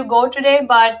let you go today,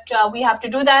 but we have to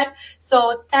do that.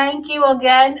 So thank you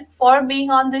again for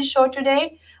being on this show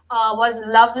today. Was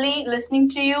lovely listening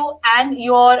to you and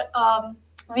your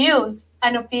views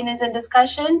and opinions and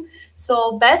discussion.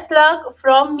 So best luck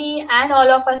from me and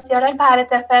all of us here at Bharat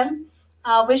FM.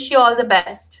 Wish you all the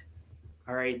best.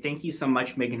 All right. Thank you so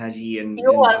much, Meghna ji.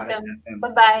 You're welcome.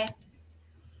 Bye-bye.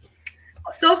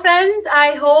 So friends,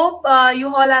 I hope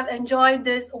you all have enjoyed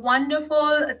this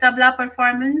wonderful tabla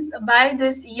performance by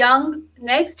this young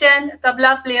next gen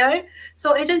tabla player.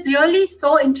 So it is really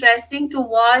so interesting to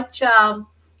watch.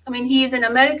 He is an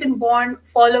American born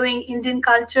following Indian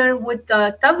culture with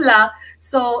the tabla.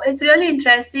 So it's really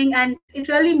interesting, and it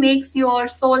really makes your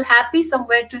soul happy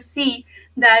somewhere to see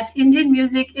that Indian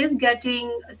music is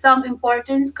getting some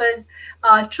importance, because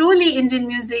truly Indian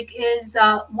music is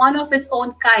one of its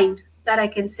own kind, that I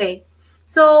can say.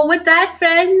 So with that,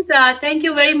 friends, thank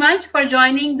you very much for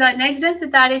joining the Next Gen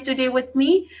Sitare today with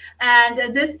me.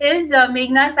 And this is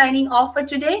Meghna signing off for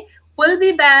today. We'll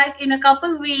be back in a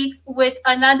couple weeks with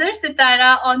another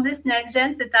Sitara on this Next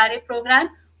Gen Sitare program,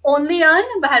 only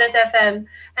on Bharat FM.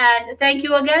 And thank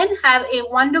you again. Have a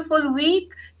wonderful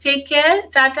week. Take care.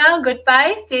 Tata.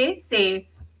 Goodbye. Stay safe.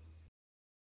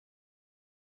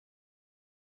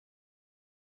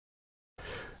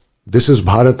 This is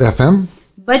Bharat FM.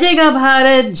 बजेगा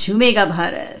भारत, झूमेगा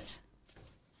भारत.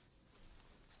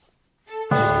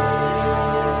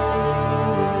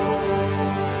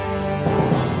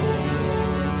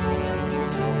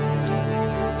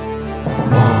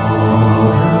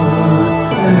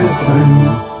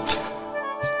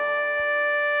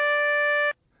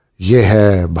 ये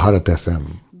है Bharat FM.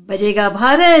 बजेगा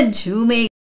भारत, झूमेगा